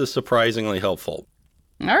say this is surprisingly helpful.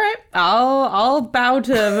 All right, I'll bow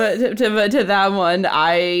to that one.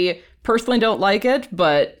 I personally don't like it,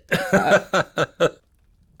 but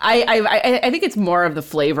I think it's more of the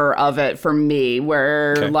flavor of it for me,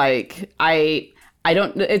 where I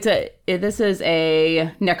don't. This is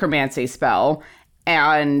a necromancy spell,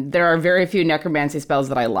 and there are very few necromancy spells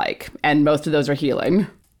that I like, and most of those are healing.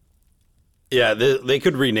 Yeah, they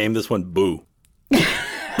could rename this one Boo.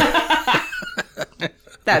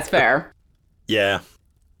 That's fair. Yeah.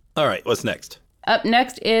 All right, what's next? Up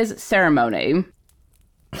next is Ceremony.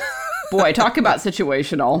 Boy, talk about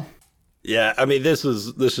situational. Yeah, this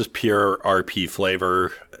is pure RP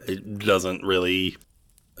flavor. It doesn't really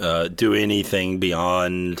do anything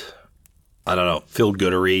beyond, I don't know, feel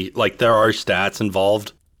goodery. There are stats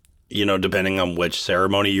involved, depending on which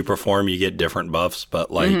ceremony you perform, you get different buffs,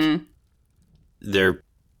 but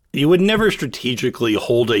you would never strategically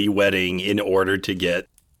hold a wedding in order to get,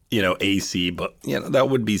 AC, but that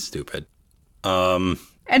would be stupid.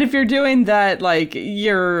 And if you're doing that,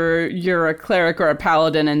 you're a cleric or a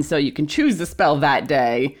paladin, and so you can choose the spell that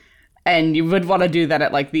day, and you would want to do that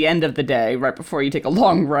at the end of the day, right before you take a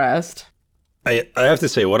long rest. I have to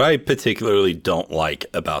say, what I particularly don't like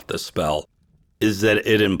about this spell is that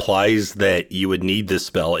it implies that you would need this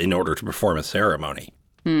spell in order to perform a ceremony.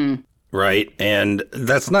 Right? And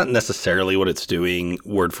that's not necessarily what it's doing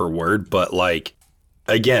word for word, but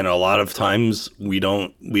again, a lot of times we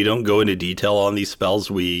don't go into detail on these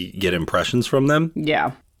spells. We get impressions from them.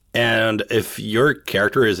 Yeah. And if your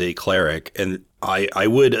character is a cleric, and I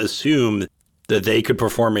would assume that they could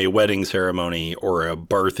perform a wedding ceremony or a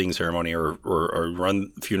birthing ceremony or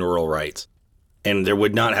run funeral rites, and there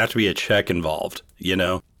would not have to be a check involved,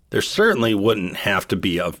 There certainly wouldn't have to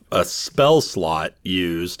be a spell slot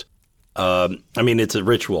used. It's a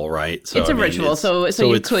ritual, right? So, it's a ritual, so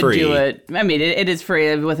you could free. Do it. It is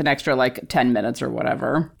free with an extra 10 minutes or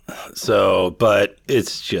whatever. So, but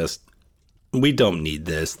it's just, we don't need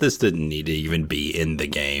this. This didn't need to even be in the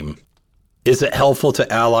game. Is it helpful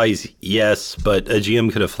to allies? Yes, but a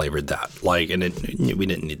GM could have flavored that. We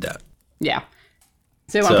didn't need that. Yeah.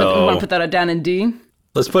 So you want to put that down in D?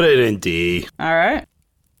 Let's put it in D. All right.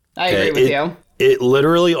 I agree with you. It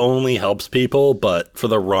literally only helps people, but for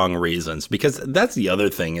the wrong reasons. Because that's the other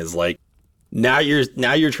thing is now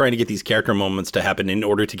you're trying to get these character moments to happen in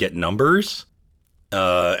order to get numbers,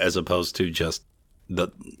 as opposed to just the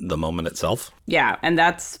moment itself. Yeah, and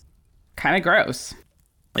that's kind of gross.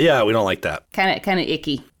 Yeah, we don't like that. Kind of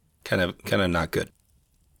icky. Kind of not good.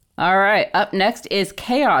 All right, up next is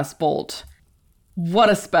Chaos Bolt. What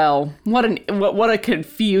a spell! What a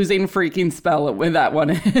confusing freaking spell that one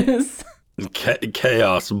is.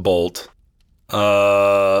 Chaos Bolt.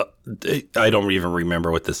 I don't even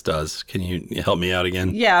remember what this does. Can you help me out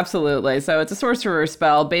again? Yeah, absolutely. So it's a sorcerer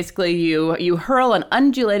spell. Basically, you hurl an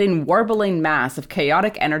undulating, warbling mass of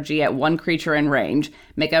chaotic energy at one creature in range.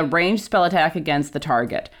 Make a ranged spell attack against the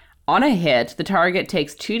target. On a hit, the target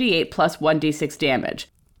takes 2d8 plus 1d6 damage.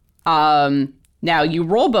 Now you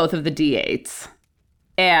roll both of the d8s,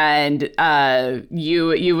 and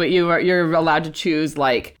you're allowed to choose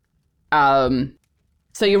like,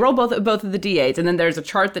 so you roll both of the d8s, and then there's a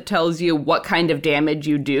chart that tells you what kind of damage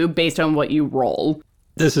you do based on what you roll.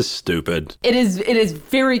 This is stupid. It is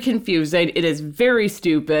very confusing. It is very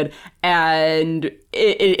stupid, and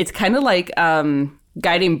it's kind of like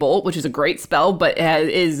Guiding Bolt, which is a great spell, but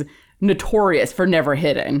is notorious for never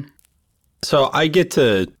hitting. So I get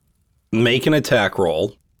to make an attack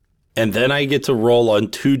roll, and then I get to roll on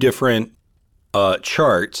two different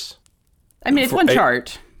charts. I mean, it's one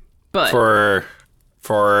chart, but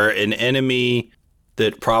for an enemy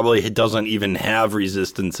that probably doesn't even have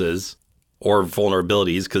resistances or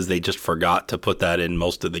vulnerabilities because they just forgot to put that in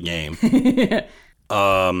most of the game.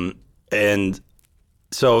 And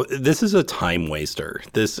so this is a time waster.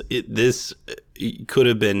 This could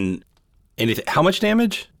have been anything. How much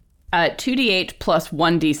damage? 2d8 plus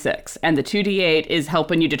 1d6. And the 2d8 is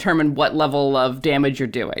helping you determine what level of damage you're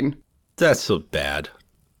doing. That's so bad.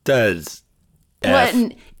 That is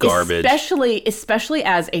garbage. Especially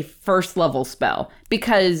as a first level spell,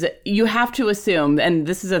 because you have to assume, and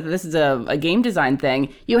this is a game design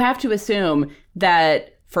thing, you have to assume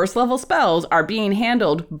that first level spells are being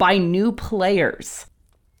handled by new players.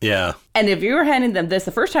 Yeah. And if you were handing them this,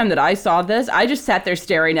 the first time that I saw this, I just sat there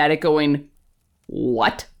staring at it going,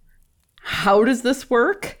 what? How does this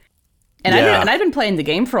work? And I'd been playing the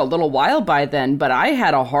game for a little while by then, but I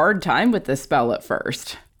had a hard time with this spell at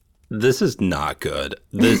first. This is not good.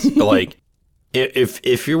 This, like,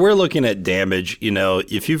 if you were looking at damage,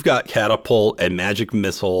 if you've got Catapult and Magic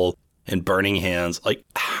Missile and Burning Hands, like,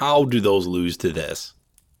 how do those lose to this?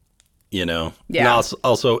 Yeah. Now,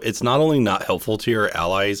 also, it's not only not helpful to your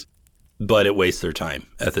allies, but it wastes their time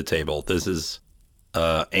at the table. This is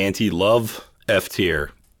anti-love F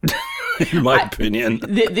tier. In my opinion.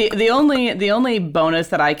 The only bonus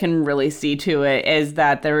that I can really see to it is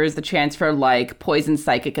that there is the chance for like poison,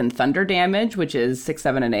 psychic, and thunder damage, which is 6,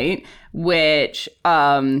 7, and 8, which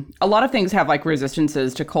a lot of things have like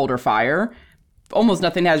resistances to cold or fire. Almost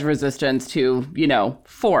nothing has resistance to,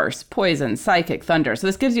 force, poison, psychic, thunder. So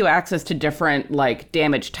this gives you access to different like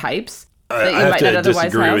damage types. I have to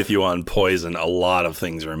disagree with you on poison. A lot of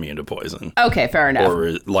things are immune to poison. Okay, fair enough.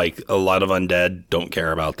 Or like a lot of undead don't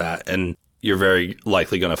care about that. And you're very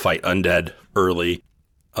likely going to fight undead early.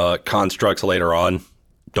 Constructs later on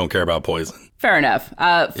don't care about poison. Fair enough.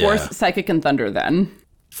 Force, Psychic, and Thunder then.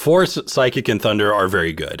 Force, Psychic, and Thunder are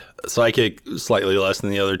very good. Psychic, slightly less than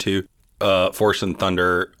the other two. Force and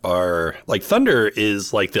Thunder are like Thunder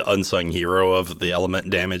is like the unsung hero of the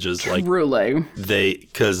element damages. Like truly,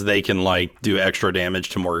 because they can like do extra damage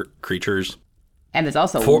to more creatures. And it's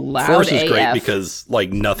also loud Force is AF. great because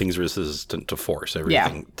like nothing's resistant to force.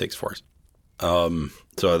 Everything takes force. So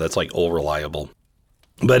that's like all reliable.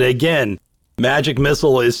 But again, Magic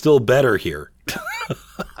Missile is still better here.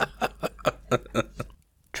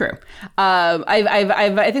 True.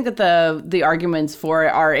 I think that the arguments for it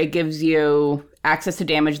are it gives you access to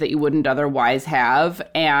damage that you wouldn't otherwise have,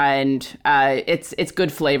 and it's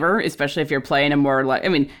good flavor, especially if you're playing a more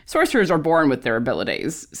like sorcerers are born with their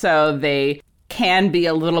abilities, so they can be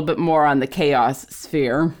a little bit more on the chaos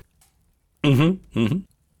sphere.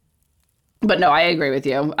 But no, I agree with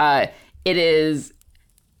you. It is.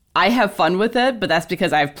 I have fun with it, but that's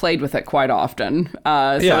because I've played with it quite often.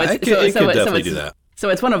 It could definitely do that. So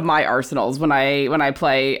it's one of my arsenals when I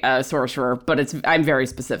play Sorcerer, but I'm very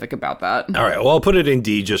specific about that. All right, well, I'll put it in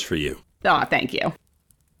D just for you. Oh, thank you.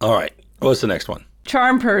 All right, what's the next one?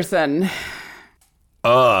 Charm Person.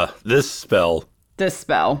 This spell.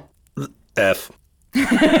 F.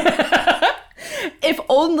 If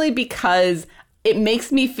only because it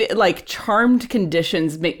makes me feel like charmed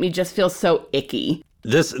conditions make me just feel so icky.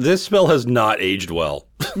 This spell has not aged well.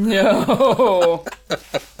 No.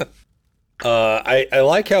 I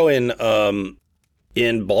like how in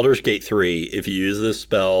Baldur's Gate 3, if you use this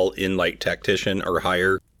spell in like Tactician or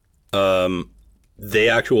higher, they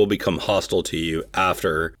actually will become hostile to you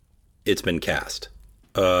after it's been cast.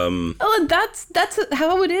 That's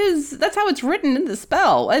how it is. That's how it's written in the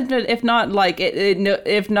spell. If not, like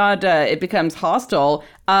it becomes hostile.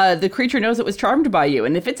 The creature knows it was charmed by you,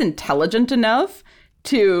 and if it's intelligent enough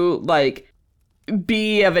to like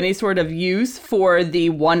be of any sort of use for the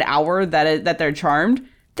 1 hour that they're charmed,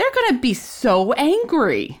 they're gonna be so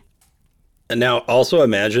angry. And now also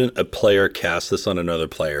imagine a player casts this on another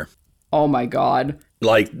player. Oh my god.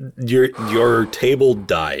 Like your table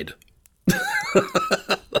died.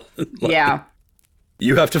 Yeah.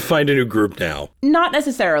 You have to find a new group now. Not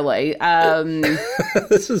necessarily.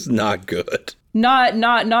 This is not good.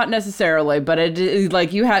 Not necessarily, but it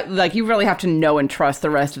like you really have to know and trust the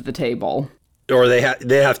rest of the table. Or they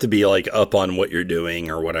have to be like up on what you're doing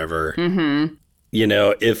or whatever. Mm-hmm. You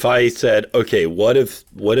know, if I said, okay, what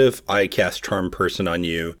if I cast Charm Person on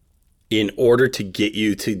you in order to get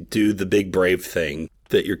you to do the big brave thing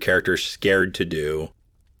that your character's scared to do?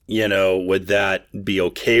 You know, would that be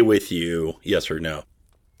okay with you? Yes or no?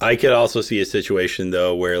 I could also see a situation,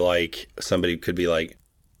 though, where, like, somebody could be like,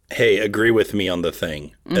 hey, agree with me on the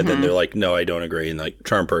thing. Mm-hmm. And then they're like, no, I don't agree. And like,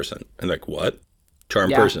 Charm Person. And like, what?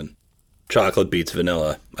 Charm Person. Chocolate beats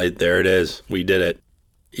vanilla. There it is. We did it.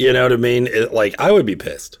 You know what I mean? I would be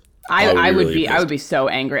pissed. I would be so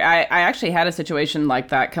angry. I actually had a situation like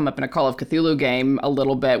that come up in a Call of Cthulhu game a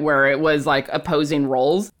little bit where it was like opposing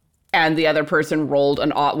rolls and the other person rolled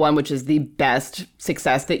an odd one, which is the best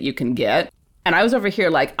success that you can get. And I was over here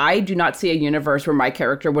like, I do not see a universe where my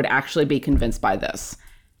character would actually be convinced by this.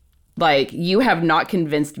 Like, you have not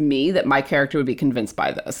convinced me that my character would be convinced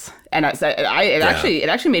by this. And it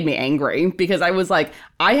actually made me angry because I was like,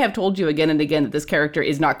 I have told you again and again that this character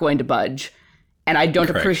is not going to budge. And I don't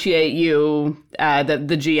appreciate you,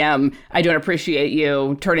 the GM, I don't appreciate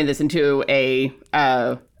you turning this into a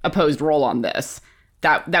opposed roll on this.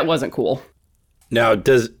 That wasn't cool. Now,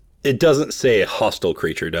 it doesn't say a hostile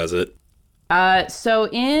creature, does it? So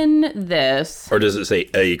in this... Or does it say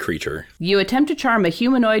a creature? You attempt to charm a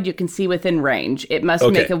humanoid you can see within range. It must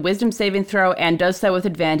make a wisdom saving throw and does so with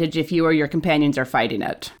advantage if you or your companions are fighting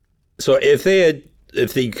it. So if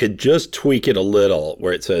they could just tweak it a little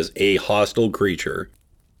where it says a hostile creature,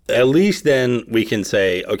 at least then we can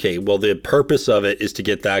say, okay, well, the purpose of it is to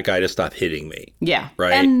get that guy to stop hitting me. Yeah.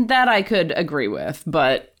 Right. And that I could agree with,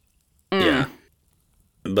 but... Yeah.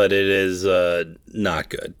 But it is not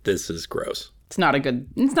good. This is gross. It's not a good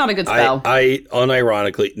spell. I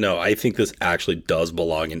unironically, no, I think this actually does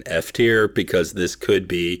belong in F tier because this could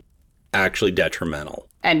be actually detrimental.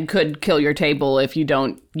 And could kill your table if you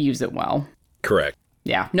don't use it well. Correct.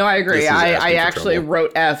 Yeah. No, I agree. I actually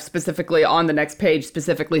wrote F specifically on the next page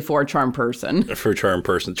specifically for Charm Person. For Charm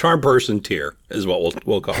Person. Charm Person tier is what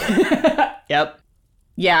we'll call it. Yep.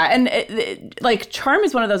 Yeah, and charm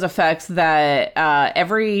is one of those effects that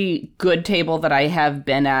every good table that I have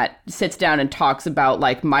been at sits down and talks about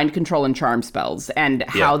like mind control and charm spells and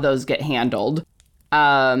how those get handled.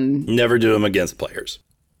 Never do them against players.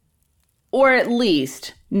 Or at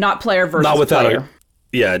least not player versus player.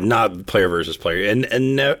 Not player versus player.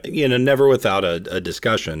 And never without a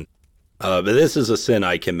discussion. But this is a sin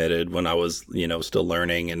I committed when I was, still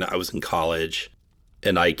learning and I was in college.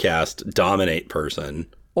 And I cast Dominate Person.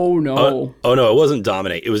 Oh, no. No, it wasn't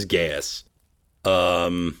Dominate. It was Gaius.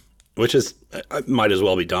 Which is, might as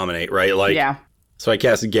well be Dominate, right? Yeah. So I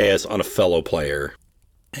cast Gaius on a fellow player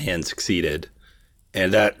and succeeded.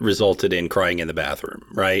 And that resulted in crying in the bathroom,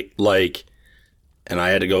 right? And I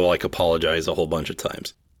had to go, apologize a whole bunch of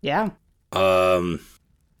times. Yeah.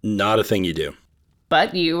 Not a thing you do.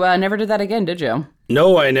 But you never did that again, did you?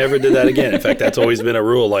 No, I never did that again. In fact, that's always been a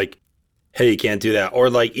rule, hey, you can't do that. Or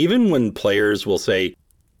even when players will say,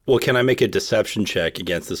 well, can I make a deception check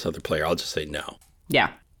against this other player? I'll just say no.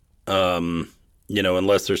 Yeah.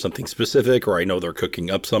 Unless there's something specific or I know they're cooking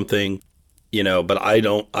up something, but I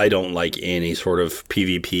don't like any sort of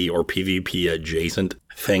PvP or PvP adjacent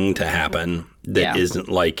thing to happen that isn't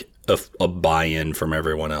a buy-in from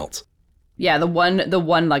everyone else. Yeah, the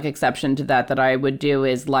one exception to that I would do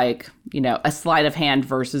is a sleight of hand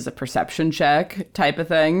versus a perception check type of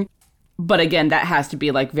thing. But again, that has to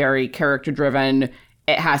be very character driven.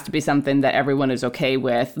 It has to be something that everyone is okay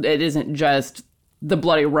with. It isn't just the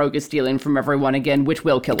bloody rogue is stealing from everyone again, which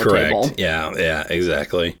will kill a table. Yeah,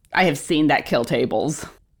 exactly. I have seen that kill tables.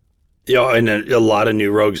 Yeah, and a lot of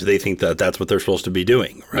new rogues, they think that that's what they're supposed to be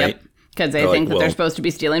doing, right? Yep, because they think that they're supposed to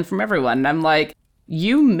be stealing from everyone. And I'm like,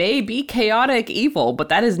 you may be chaotic evil, but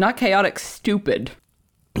that is not chaotic stupid.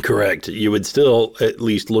 Correct. You would still at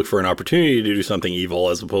least look for an opportunity to do something evil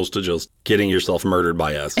as opposed to just getting yourself murdered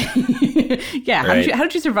by us. Yeah. Right? How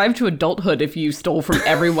did you survive to adulthood if you stole from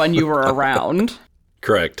everyone you were around?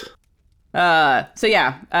 Correct. Charm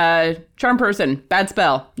Person, bad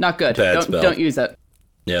spell, not good. Don't use it.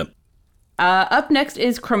 Yep. Up next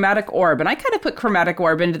is Chromatic Orb, and I kind of put Chromatic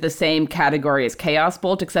Orb into the same category as Chaos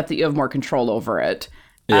Bolt, except that you have more control over it.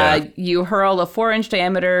 Yeah. You hurl a 4-inch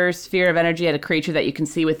diameter sphere of energy at a creature that you can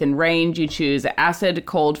see within range. You choose acid,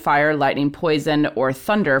 cold, fire, lightning, poison, or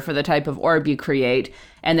thunder for the type of orb you create,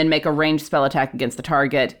 and then make a ranged spell attack against the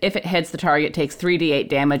target. If it hits, the target takes 3d8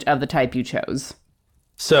 damage of the type you chose.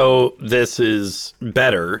 So this is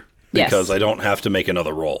better because I don't have to make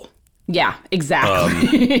another roll. Yeah,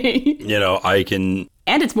 exactly. I can...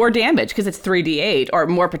 And it's more damage because it's 3d8, or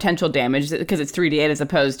more potential damage because it's 3d8 as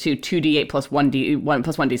opposed to 2d8 plus 1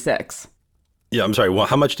 plus 1d6. Yeah, I'm sorry. Well,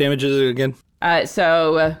 how much damage is it again?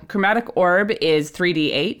 Chromatic Orb is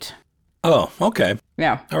 3d8. Oh, okay.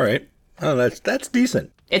 Yeah. All right. Oh, that's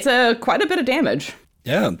decent. It's quite a bit of damage.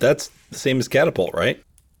 Yeah, that's the same as Catapult, right?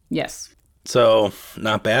 Yes. So,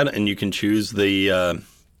 not bad. And you can choose the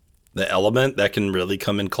element that can really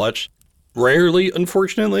come in clutch. Rarely,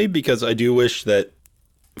 unfortunately, because I do wish that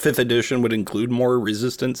 5th edition would include more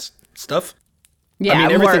resistance stuff. Yeah, I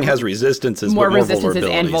mean, everything has resistances, more but more resistances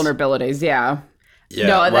vulnerabilities. and vulnerabilities, yeah.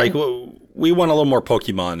 Yeah, we want a little more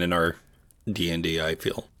Pokemon in our D&D, I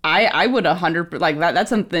feel. I would 100%, like, that's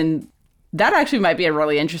something, that actually might be a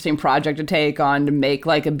really interesting project to take on, to make,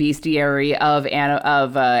 like, a bestiary of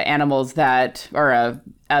animals that, or of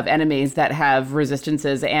enemies that have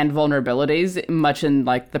resistances and vulnerabilities, much in,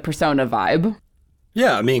 like, the Persona vibe.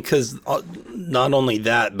 Yeah, I mean, because not only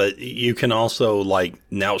that, but you can also, like,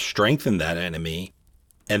 now strengthen that enemy,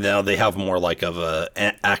 and now they have more, like, of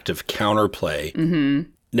an active counterplay. Mm-hmm.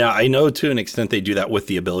 Now, I know to an extent they do that with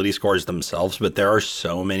the ability scores themselves, but there are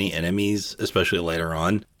so many enemies, especially later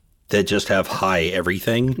on, that just have high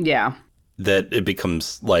everything. Yeah. That it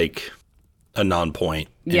becomes, like, a non-point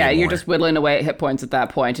Yeah, anymore. You're just whittling away at hit points at that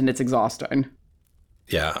point, and it's exhausting.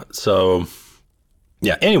 Yeah, so...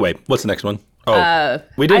 Yeah, anyway, what's the next one? Oh,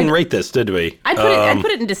 we didn't rate this, did we? I'd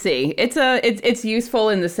put it into C. It's useful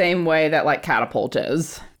in the same way that, like, Catapult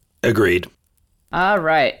is. Agreed. All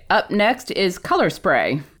right. Up next is Color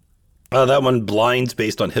Spray. That one blinds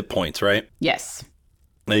based on hit points, right? Yes.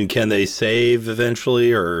 And can they save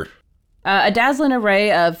eventually, or...? A dazzling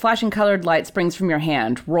array of flashing colored light springs from your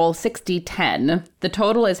hand. Roll 6d10. The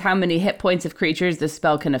total is how many hit points of creatures this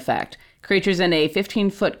spell can affect. Creatures in a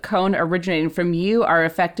 15-foot cone originating from you are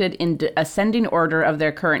affected in ascending order of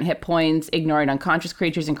their current hit points, ignoring unconscious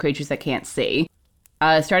creatures and creatures that can't see.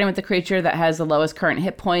 Starting with the creature that has the lowest current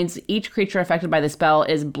hit points, each creature affected by the spell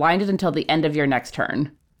is blinded until the end of your next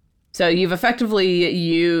turn. So you've effectively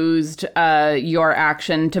used your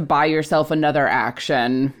action to buy yourself another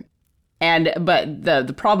action. But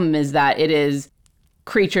the problem is that it is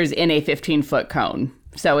creatures in a 15-foot cone.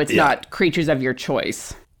 So it's not creatures of your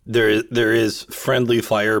choice. There is friendly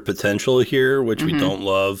fire potential here, which we don't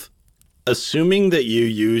love. Assuming that you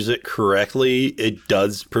use it correctly, it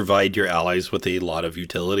does provide your allies with a lot of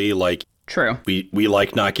utility. Like, true. We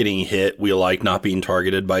like not getting hit. We like not being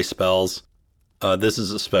targeted by spells. This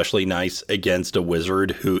is especially nice against a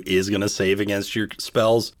wizard who is going to save against your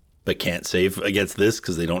spells, but can't save against this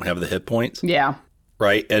because they don't have the hit points. Yeah.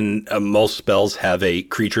 Right? And most spells have a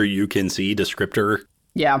creature you can see descriptor.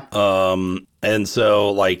 Yeah. And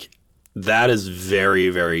so, like, that is very,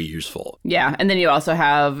 very useful. Yeah, and then you also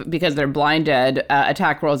have, because they're blinded,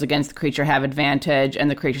 attack rolls against the creature have advantage,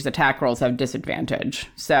 and the creature's attack rolls have disadvantage.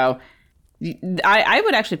 So I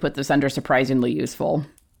would actually put this under surprisingly useful.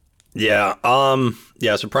 Yeah,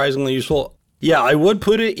 surprisingly useful. Yeah, I would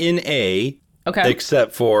put it in A. Okay.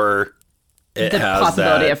 Except for it has the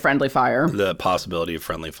possibility of friendly fire. The possibility of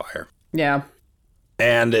friendly fire. Yeah.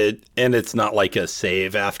 And it's not like a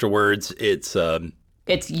save afterwards. It's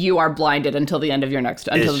you are blinded until the end of your next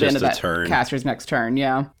until the end of that turn. Caster's next turn,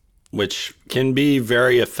 yeah. Which can be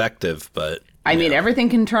very effective, but I mean everything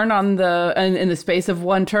can turn on in the space of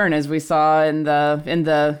one turn, as we saw in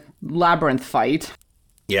the labyrinth fight.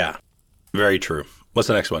 Yeah. Very true. What's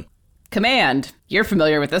the next one? Command. You're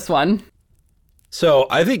familiar with this one. So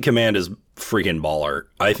I think Command is freaking baller.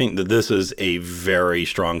 I think that this is a very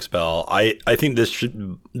strong spell. I think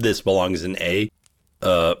this belongs in A,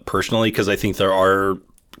 personally, because I think there are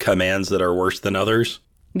commands that are worse than others.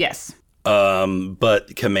 Yes.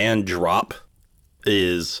 But Command Drop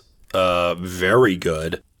is very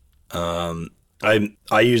good.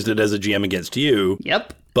 I used it as a GM against you.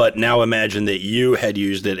 Yep. But now imagine that you had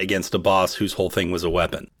used it against a boss whose whole thing was a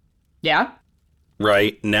weapon. Yeah.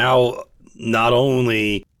 Right? Now, not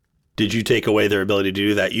only did you take away their ability to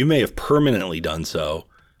do that, you may have permanently done so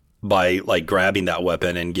by, like, grabbing that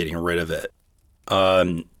weapon and getting rid of it.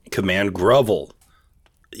 Command Grovel,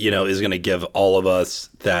 is going to give all of us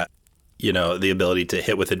that, the ability to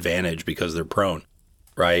hit with advantage because they're prone,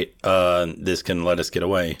 right? This can let us get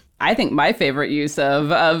away. I think my favorite use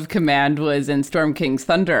of Command was in Storm King's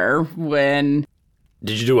Thunder when...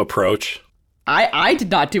 Did you do Approach? I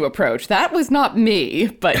did not do Approach. That was not me.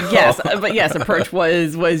 But yes, Approach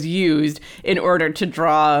was used in order to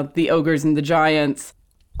draw the ogres and the giants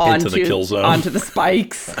into the kill zone, onto the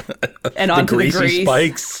spikes, and onto the grease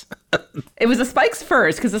spikes. It was the spikes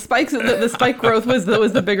first, because the spike growth was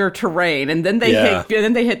the bigger terrain, and then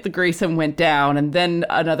they hit the grease and went down, and then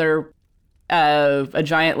another a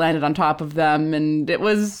giant landed on top of them, and it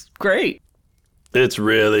was great. It's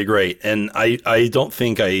really great, and I don't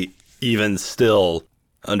think I even still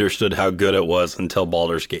understood how good it was until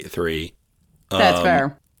Baldur's Gate 3. That's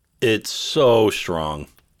fair. It's so strong,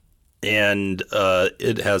 and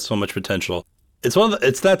it has so much potential.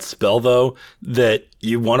 It's that spell, though, that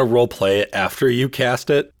you want to role play it after you cast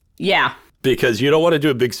it. Yeah. Because you don't want to do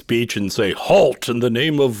a big speech and say, halt in the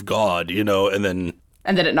name of God, and then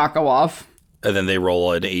it not go off. And then they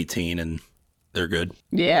roll an 18 and they're good.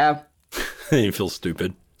 Yeah. You feel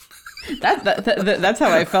stupid. That's how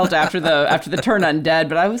I felt after the turn undead,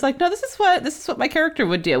 but I was like, no, this is what my character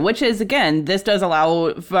would do, which is, again, this does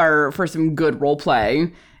allow for some good role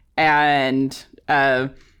play, and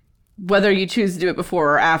whether you choose to do it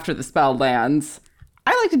before or after the spell lands,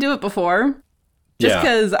 I like to do it before, just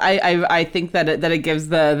because I think that it gives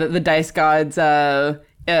the dice gods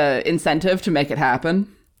incentive to make it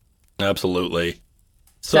happen. Absolutely.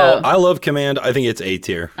 So I love Command. I think it's A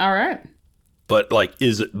tier. All right. But,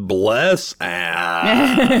 is it Bless?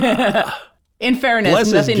 In fairness,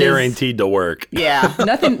 Bless is guaranteed to work. Yeah,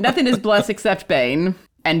 nothing is Bless except Bane.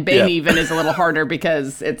 And Bane even is a little harder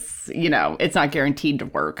because it's not guaranteed to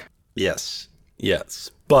work. Yes.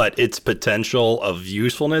 But its potential of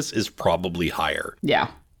usefulness is probably higher. Yeah.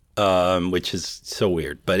 Which is so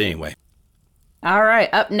weird. But anyway. All right.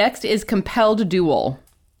 Up next is Compelled Duel.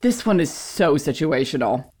 This one is so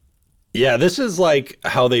situational. Yeah, this is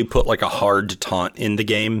how they put a hard taunt in the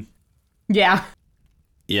game. Yeah.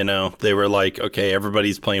 They were like, okay,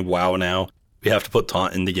 everybody's playing WoW now. We have to put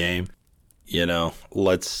taunt in the game.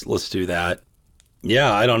 Let's do that.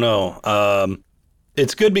 Yeah, I don't know.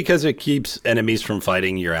 It's good because it keeps enemies from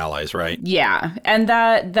fighting your allies, right? Yeah, and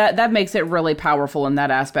that makes it really powerful in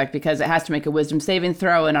that aspect, because it has to make a wisdom saving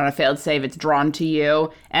throw, and on a failed save, it's drawn to you,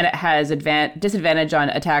 and it has disadvantage on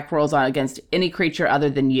attack rolls against any creature other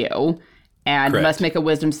than you, and Correct. must make a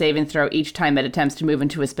wisdom saving throw each time it attempts to move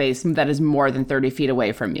into a space that is more than 30 feet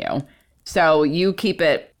away from you. So you keep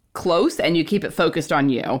it close, and you keep it focused on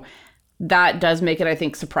you. That does make it, I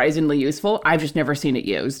think, surprisingly useful. I've just never seen it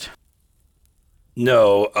used.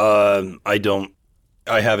 No, I don't.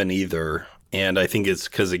 I haven't either. And I think it's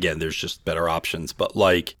because, again, there's just better options. But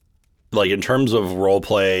in terms of role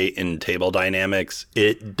play and table dynamics,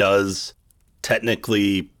 it does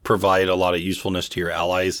technically provide a lot of usefulness to your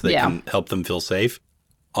allies that can help them feel safe.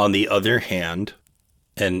 On the other hand,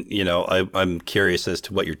 and, I'm curious as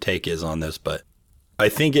to what your take is on this, but I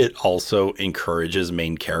think it also encourages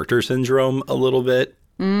main character syndrome a little bit.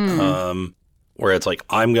 Where it's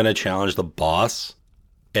I'm going to challenge the boss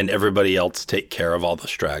and everybody else take care of all the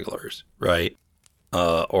stragglers, right?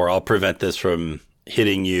 Or I'll prevent this from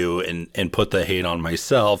hitting you and put the hate on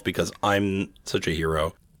myself because I'm such a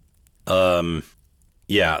hero.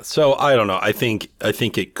 Yeah, so I don't know. I think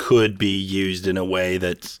it could be used in a way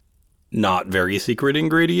that's not very secret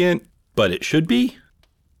ingredient, but it should be.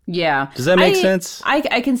 Yeah. Does that make sense?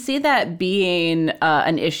 I can see that being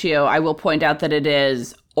an issue. I will point out that it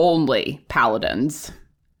is only paladins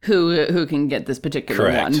who can get this particular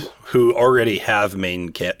Correct. one. Who already have main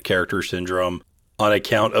character syndrome on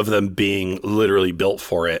account of them being literally built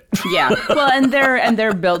for it. Yeah. Well, and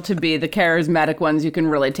they're built to be the charismatic ones who can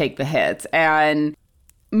really take the hits. And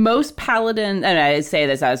most paladin, and I say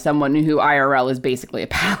this as someone who IRL is basically a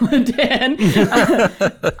paladin.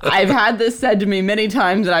 I've had this said to me many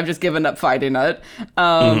times and I've just given up fighting it.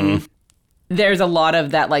 There's a lot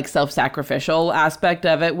of that self-sacrificial aspect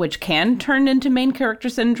of it, which can turn into main character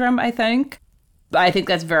syndrome, I think. I think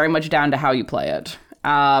that's very much down to how you play it.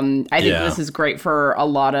 I think this is great for a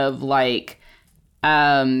lot of roleplay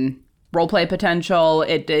potential.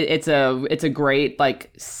 It's a great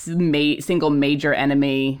single major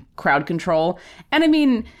enemy crowd control. And I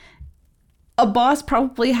mean, a boss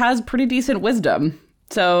probably has pretty decent wisdom.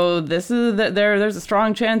 So there's a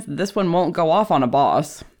strong chance that this one won't go off on a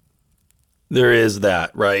boss. There is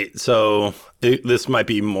that, right? So this might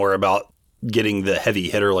be more about getting the heavy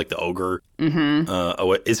hitter like the ogre.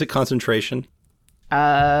 Mm-hmm. Is it concentration?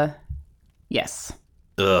 Yes.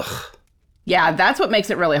 Ugh. Yeah, that's what makes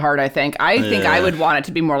it really hard, I think. I think I would want it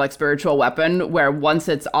to be more like spiritual weapon, where once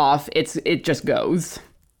it's off, it just goes.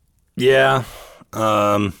 Yeah.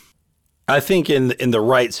 I think in the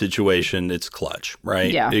right situation, it's clutch,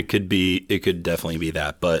 right? Yeah. It could definitely be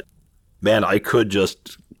that. But man, I could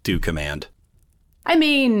just do command. I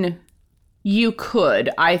mean, you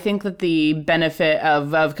could. I think that the benefit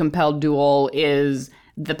of compelled duel is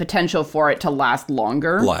the potential for it to last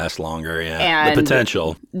longer. Yeah. And the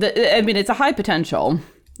potential. It's a high potential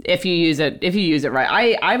if you use it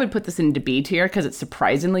right. I would put this into B tier because it's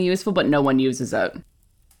surprisingly useful, but no one uses it.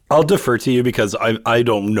 I'll defer to you because I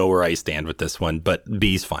don't know where I stand with this one, but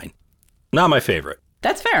B's fine. Not my favorite.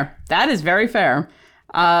 That's fair. That is very fair.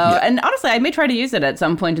 And honestly, I may try to use it at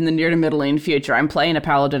some point in the near to middling future. I'm playing a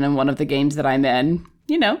paladin in one of the games that I'm in.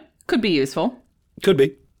 Could be useful. Could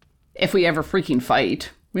be. If we ever freaking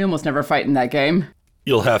fight. We almost never fight in that game.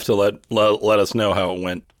 You'll have to let us know how it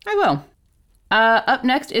went. I will. Up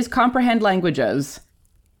next is Comprehend Languages.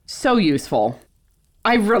 So useful.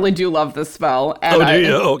 I really do love this spell. And do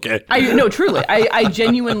you? Okay. No, truly. I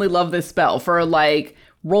genuinely love this spell for, like,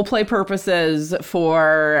 roleplay purposes,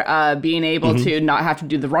 for being able to not have to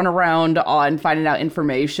do the runaround on finding out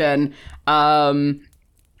information.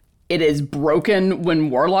 It is broken when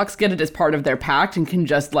warlocks get it as part of their pact and can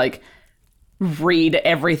just, like, read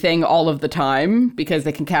everything all of the time because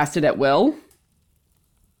they can cast it at will.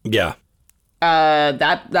 Yeah.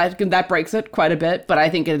 That breaks it quite a bit, but I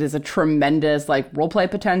think it is a tremendous, like, roleplay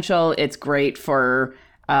potential. It's great for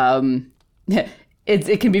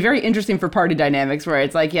it can be very interesting for party dynamics where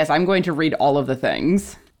it's like, yes, I'm going to read all of the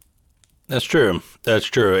things. That's true.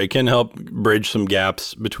 It can help bridge some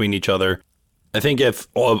gaps between each other. I think if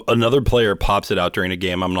another player pops it out during a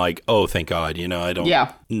game, I'm like, oh, thank God. I don't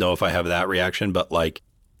know if I have that reaction, but, like,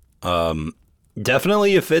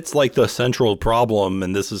 definitely if it's, like, the central problem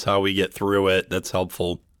and this is how we get through it, that's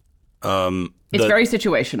helpful. It's very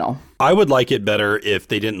situational. I would like it better if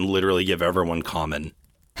they didn't literally give everyone common.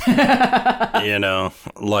 Like,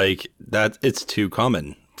 that, it's too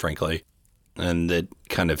common, frankly. And it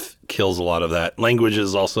kind of kills a lot of that. Language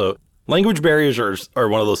barriers are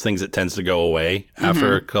one of those things that tends to go away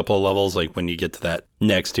after a couple of levels. Like, when you get to that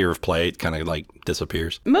next tier of play, it kind of, like,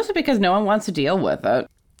 disappears. Mostly because no one wants to deal with it.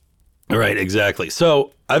 Right, exactly.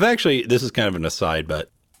 So this is kind of an aside, but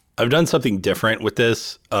I've done something different with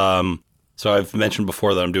this. So I've mentioned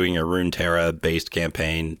before that I'm doing a Runeterra-based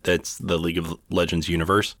campaign that's the League of Legends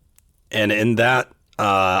universe. And in that,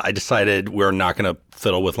 I decided we're not going to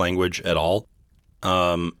fiddle with language at all.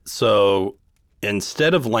 So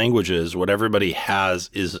instead of languages, what everybody has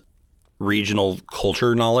is regional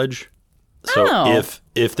culture knowledge. So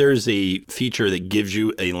if there's a feature that gives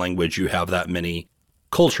you a language, you have that many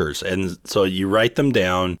cultures. And so you write them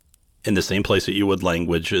down in the same place that you would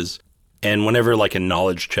languages. And whenever, like, a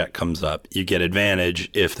knowledge check comes up, you get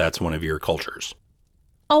advantage if that's one of your cultures.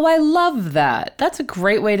 Oh, I love that. That's a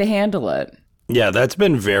great way to handle it. Yeah, that's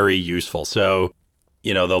been very useful. So,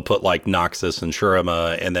 they'll put, like, Noxus and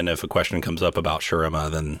Shurima, and then if a question comes up about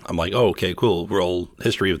Shurima, then I'm like, oh, okay, cool, roll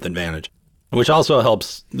history with advantage. Which also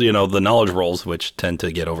helps, the knowledge rolls, which tend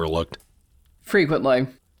to get overlooked. Frequently.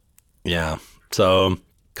 Yeah. So,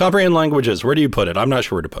 comprehend languages, where do you put it? I'm not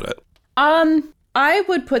sure where to put it. I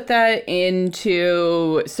would put that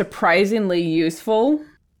into surprisingly useful.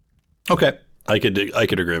 Okay. I could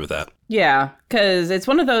agree with that. Yeah, because it's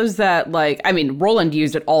one of those that, like, Roland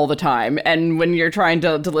used it all the time. And when you're trying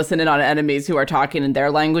to listen in on enemies who are talking in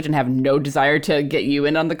their language and have no desire to get you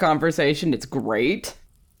in on the conversation, it's great.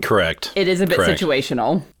 Correct. It is a bit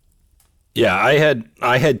situational. Yeah,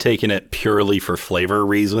 I had taken it purely for flavor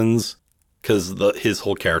reasons because his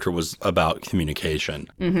whole character was about communication.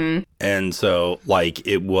 Mm-hmm. And so, like,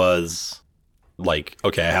 it was like,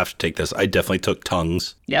 okay, I have to take this. I definitely took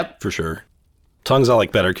tongues. Yep. For sure. Tongues I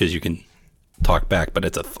like better because you can talk back, but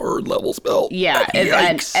it's a 3rd level spell. Yeah,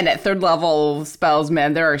 and at 3rd level spells,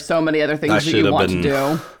 man, there are so many other things that you want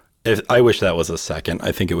to do. I wish that was a 2nd.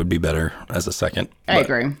 I think it would be better as a 2nd. I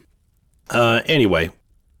agree. Anyway.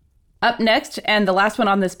 Up next, and the last one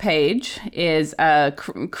on this page, is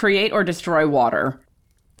create or destroy water.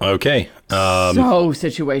 Okay. So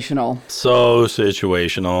situational. So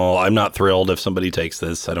situational. I'm not thrilled if somebody takes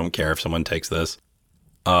this. I don't care if someone takes this.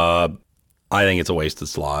 I think it's a wasted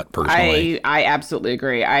slot, personally. I absolutely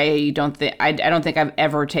agree. I don't think I've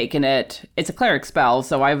ever taken it. It's a cleric spell,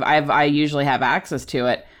 so I usually have access to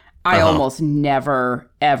it. I almost never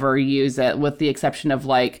ever use it, with the exception of,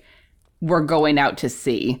 like, we're going out to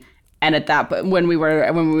sea. And at that, when we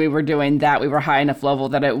were doing that, we were high enough level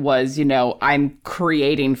that it was, I'm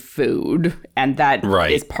creating food, and that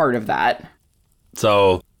is part of that.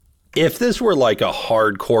 So, if this were like a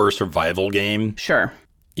hardcore survival game, sure,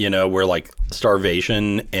 where, like,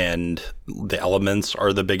 starvation and the elements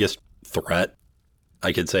are the biggest threat,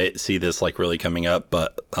 I could see this, like, really coming up.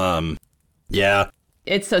 But yeah,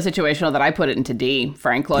 it's so situational that I put it into D.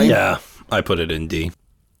 Frankly, yeah, I put it in D.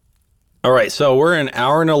 All right, so we're an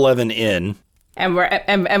hour and 11 in. And we're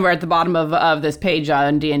at the bottom of this page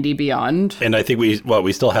on D&D Beyond. And I think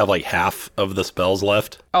we still have like half of the spells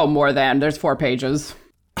left. Oh, more than. There's 4 pages.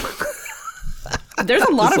 There's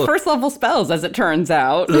a lot of first level spells, as it turns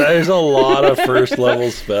out. There's a lot of first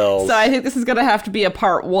level spells. So I think this is going to have to be a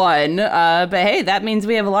part 1. But hey, that means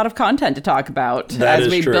we have a lot of content to talk about as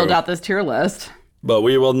we build out this tier list. But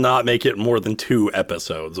we will not make it more than 2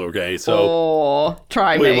 episodes, okay? So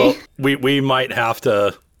try me. We might have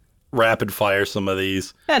to rapid fire some of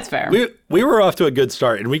these. That's fair. We were off to a good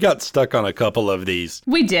start, and we got stuck on a couple of these.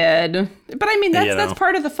 We did. But I mean, that's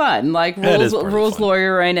part of the fun. Like rules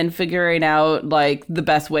lawyering and figuring out like the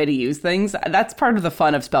best way to use things. That's part of the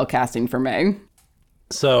fun of spellcasting for me.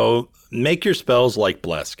 So make your spells like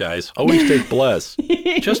Bless, guys. Always take Bless.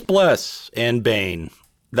 Just Bless and Bane.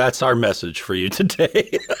 That's our message for you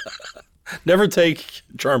today. Never take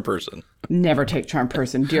Charm Person. Never take Charm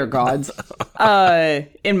Person, dear gods.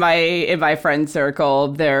 In my friend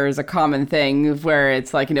circle, there's a common thing where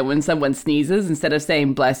it's like, when someone sneezes, instead of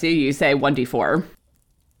saying bless you, you say 1d4.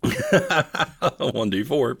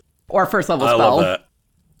 1d4. Or first level spell. I love that.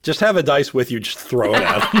 Just have a dice with you, just throw it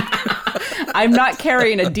at them. I'm not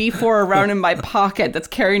carrying a D4 around in my pocket that's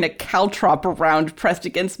carrying a caltrop around pressed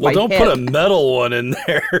against my hip. Well, don't put a metal one in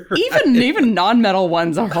there. Right? Even non-metal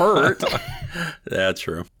ones hurt. That's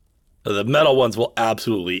true. The metal ones will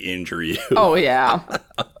absolutely injure you. Oh, yeah.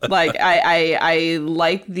 Like, I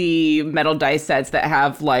like the metal dice sets that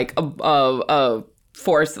have, like, a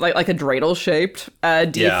force, like a dreidel-shaped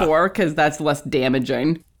D4, because that's less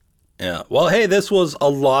damaging. Yeah. Well, hey, this was a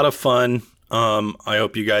lot of fun. I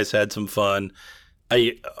hope you guys had some fun.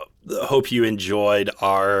 I hope you enjoyed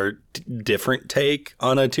our different take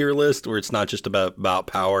on a tier list, where it's not just about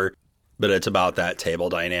power, but it's about that table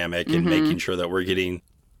dynamic and making sure that we're getting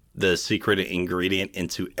the secret ingredient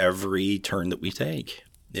into every turn that we take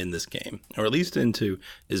in this game, or at least into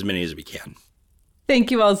as many as we can.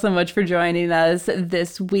 Thank you all so much for joining us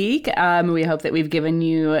this week. We hope that we've given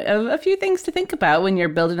you a few things to think about when you're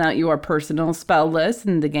building out your personal spell list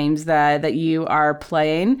and the games that you are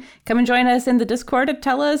playing. Come and join us in the Discord and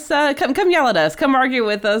tell us, come yell at us, come argue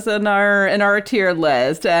with us in our tier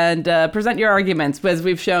list, and present your arguments. As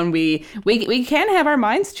we've shown, we can have our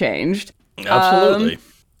minds changed. Absolutely.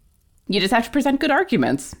 You just have to present good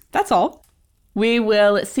arguments. That's all. We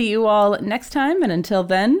will see you all next time, and until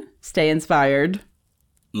then, stay inspired.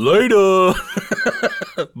 Later.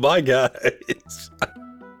 Bye, guys.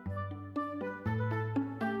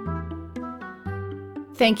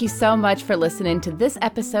 Thank you so much for listening to this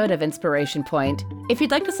episode of Inspiration Point. If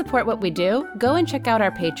you'd like to support what we do, go and check out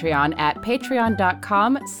our Patreon at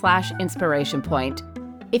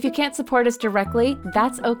patreon.com/inspirationpoint. If you can't support us directly,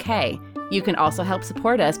 that's okay. You can also help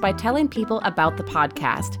support us by telling people about the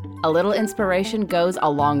podcast. A little inspiration goes a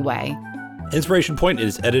long way. Inspiration Point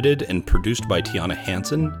is edited and produced by Tiana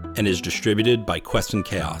Hansen and is distributed by Quest and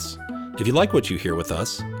Chaos. If you like what you hear with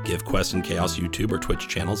us, give Quest and Chaos YouTube or Twitch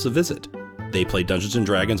channels a visit. They play Dungeons &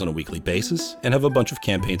 Dragons on a weekly basis and have a bunch of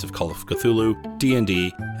campaigns of Call of Cthulhu,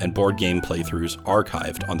 D&D, and board game playthroughs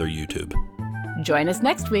archived on their YouTube. Join us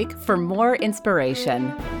next week for more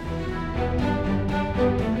inspiration.